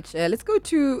you very much. Let's go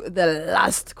to the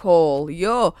last call.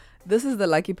 This is the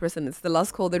lucky person. It's the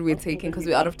last call that we're taking because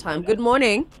we're out of time. Good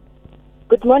morning.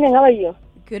 Good morning. How are you?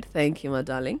 Good, thank you, my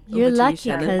darling. You're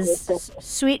lucky because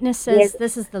Sweetness says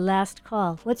this is the last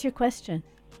call. What's your question?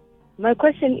 My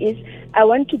question is, I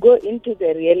want to go into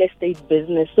the real estate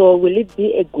business. So will it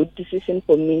be a good decision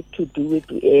for me to do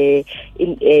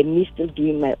it, me still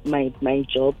doing my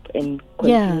job and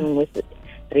continuing with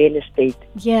real estate?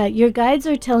 Yeah, your guides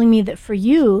are telling me that for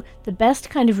you, the best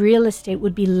kind of real estate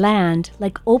would be land,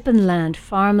 like open land,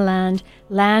 farmland,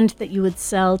 land that you would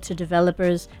sell to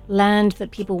developers, land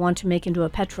that people want to make into a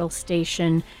petrol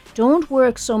station. Don't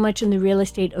work so much in the real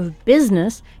estate of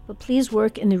business, but please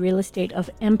work in the real estate of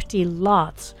empty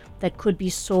lots that could be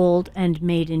sold and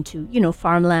made into,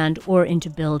 farmland or into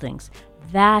buildings.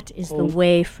 That is the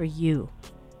way for you.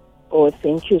 Oh,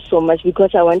 thank you so much,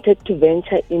 because I wanted to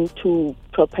venture into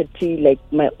property, like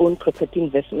my own property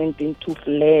investment into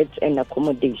flats and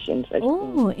accommodations.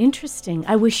 Oh, interesting.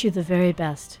 I wish you the very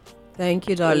best. Thank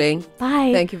you, darling.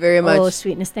 Bye. Thank you very much. Oh,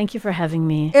 Sweetness, thank you for having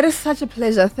me. It is such a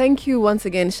pleasure. Thank you once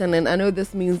again, Shannon. I know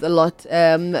this means a lot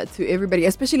to everybody,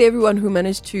 especially everyone who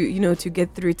managed to, to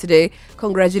get through today.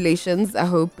 Congratulations. I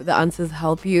hope the answers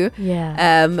help you.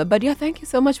 Yeah. But yeah, thank you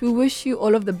so much. We wish you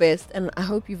all of the best, and I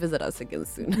hope you visit us again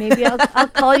soon. Maybe I'll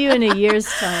call you in a year's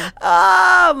time.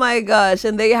 Oh my gosh.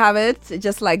 And there you have it.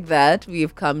 Just like that,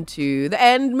 we've come to the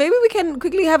end. Maybe we can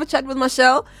quickly have a chat with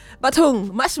Michelle.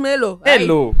 Batung, Marshmallow.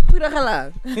 Hello.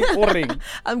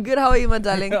 I'm good. How are you, my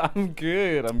darling? I'm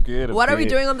good. What are we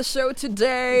doing on the show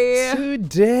today?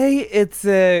 Today, is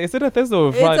it a Thursday or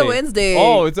a Friday? It's a Wednesday.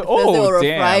 Oh, it's a Thursday or a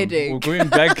damn. Friday. We're going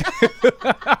back.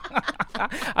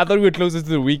 I thought we were closer to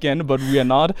the weekend, but we are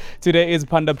not. Today is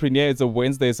Panda Premier. It's a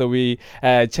Wednesday, so we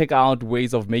check out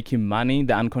ways of making money,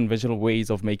 the unconventional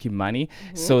ways of making money,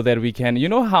 so that we can,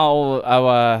 how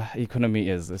our economy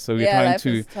is. So we're trying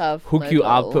to hook you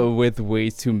up with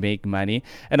ways to make money.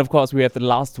 And of course, we have the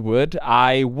last word.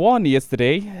 I won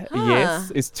yesterday.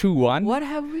 Yes, it's 2-1. What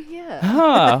have we here?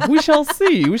 We shall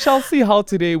see. We shall see how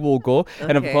today will go. Okay.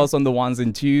 And of course, on the ones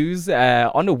and twos,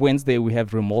 on a Wednesday, we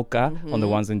have Remolka on the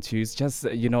ones and twos. Just,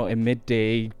 a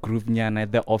midday groove nyana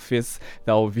at the office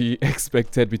that will be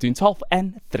expected between 12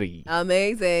 and 3.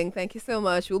 Amazing. Thank you so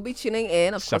much. We'll be tuning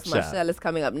in. Of course, Marshall is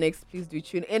coming up next. Please do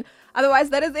tune in. Otherwise,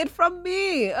 that is it from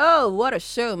me. Oh, what a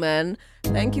show, man.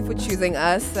 Thank you for choosing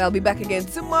us. I'll be back again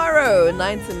tomorrow,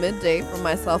 9 to midday, from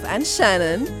myself and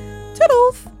Shannon.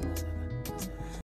 Toodles.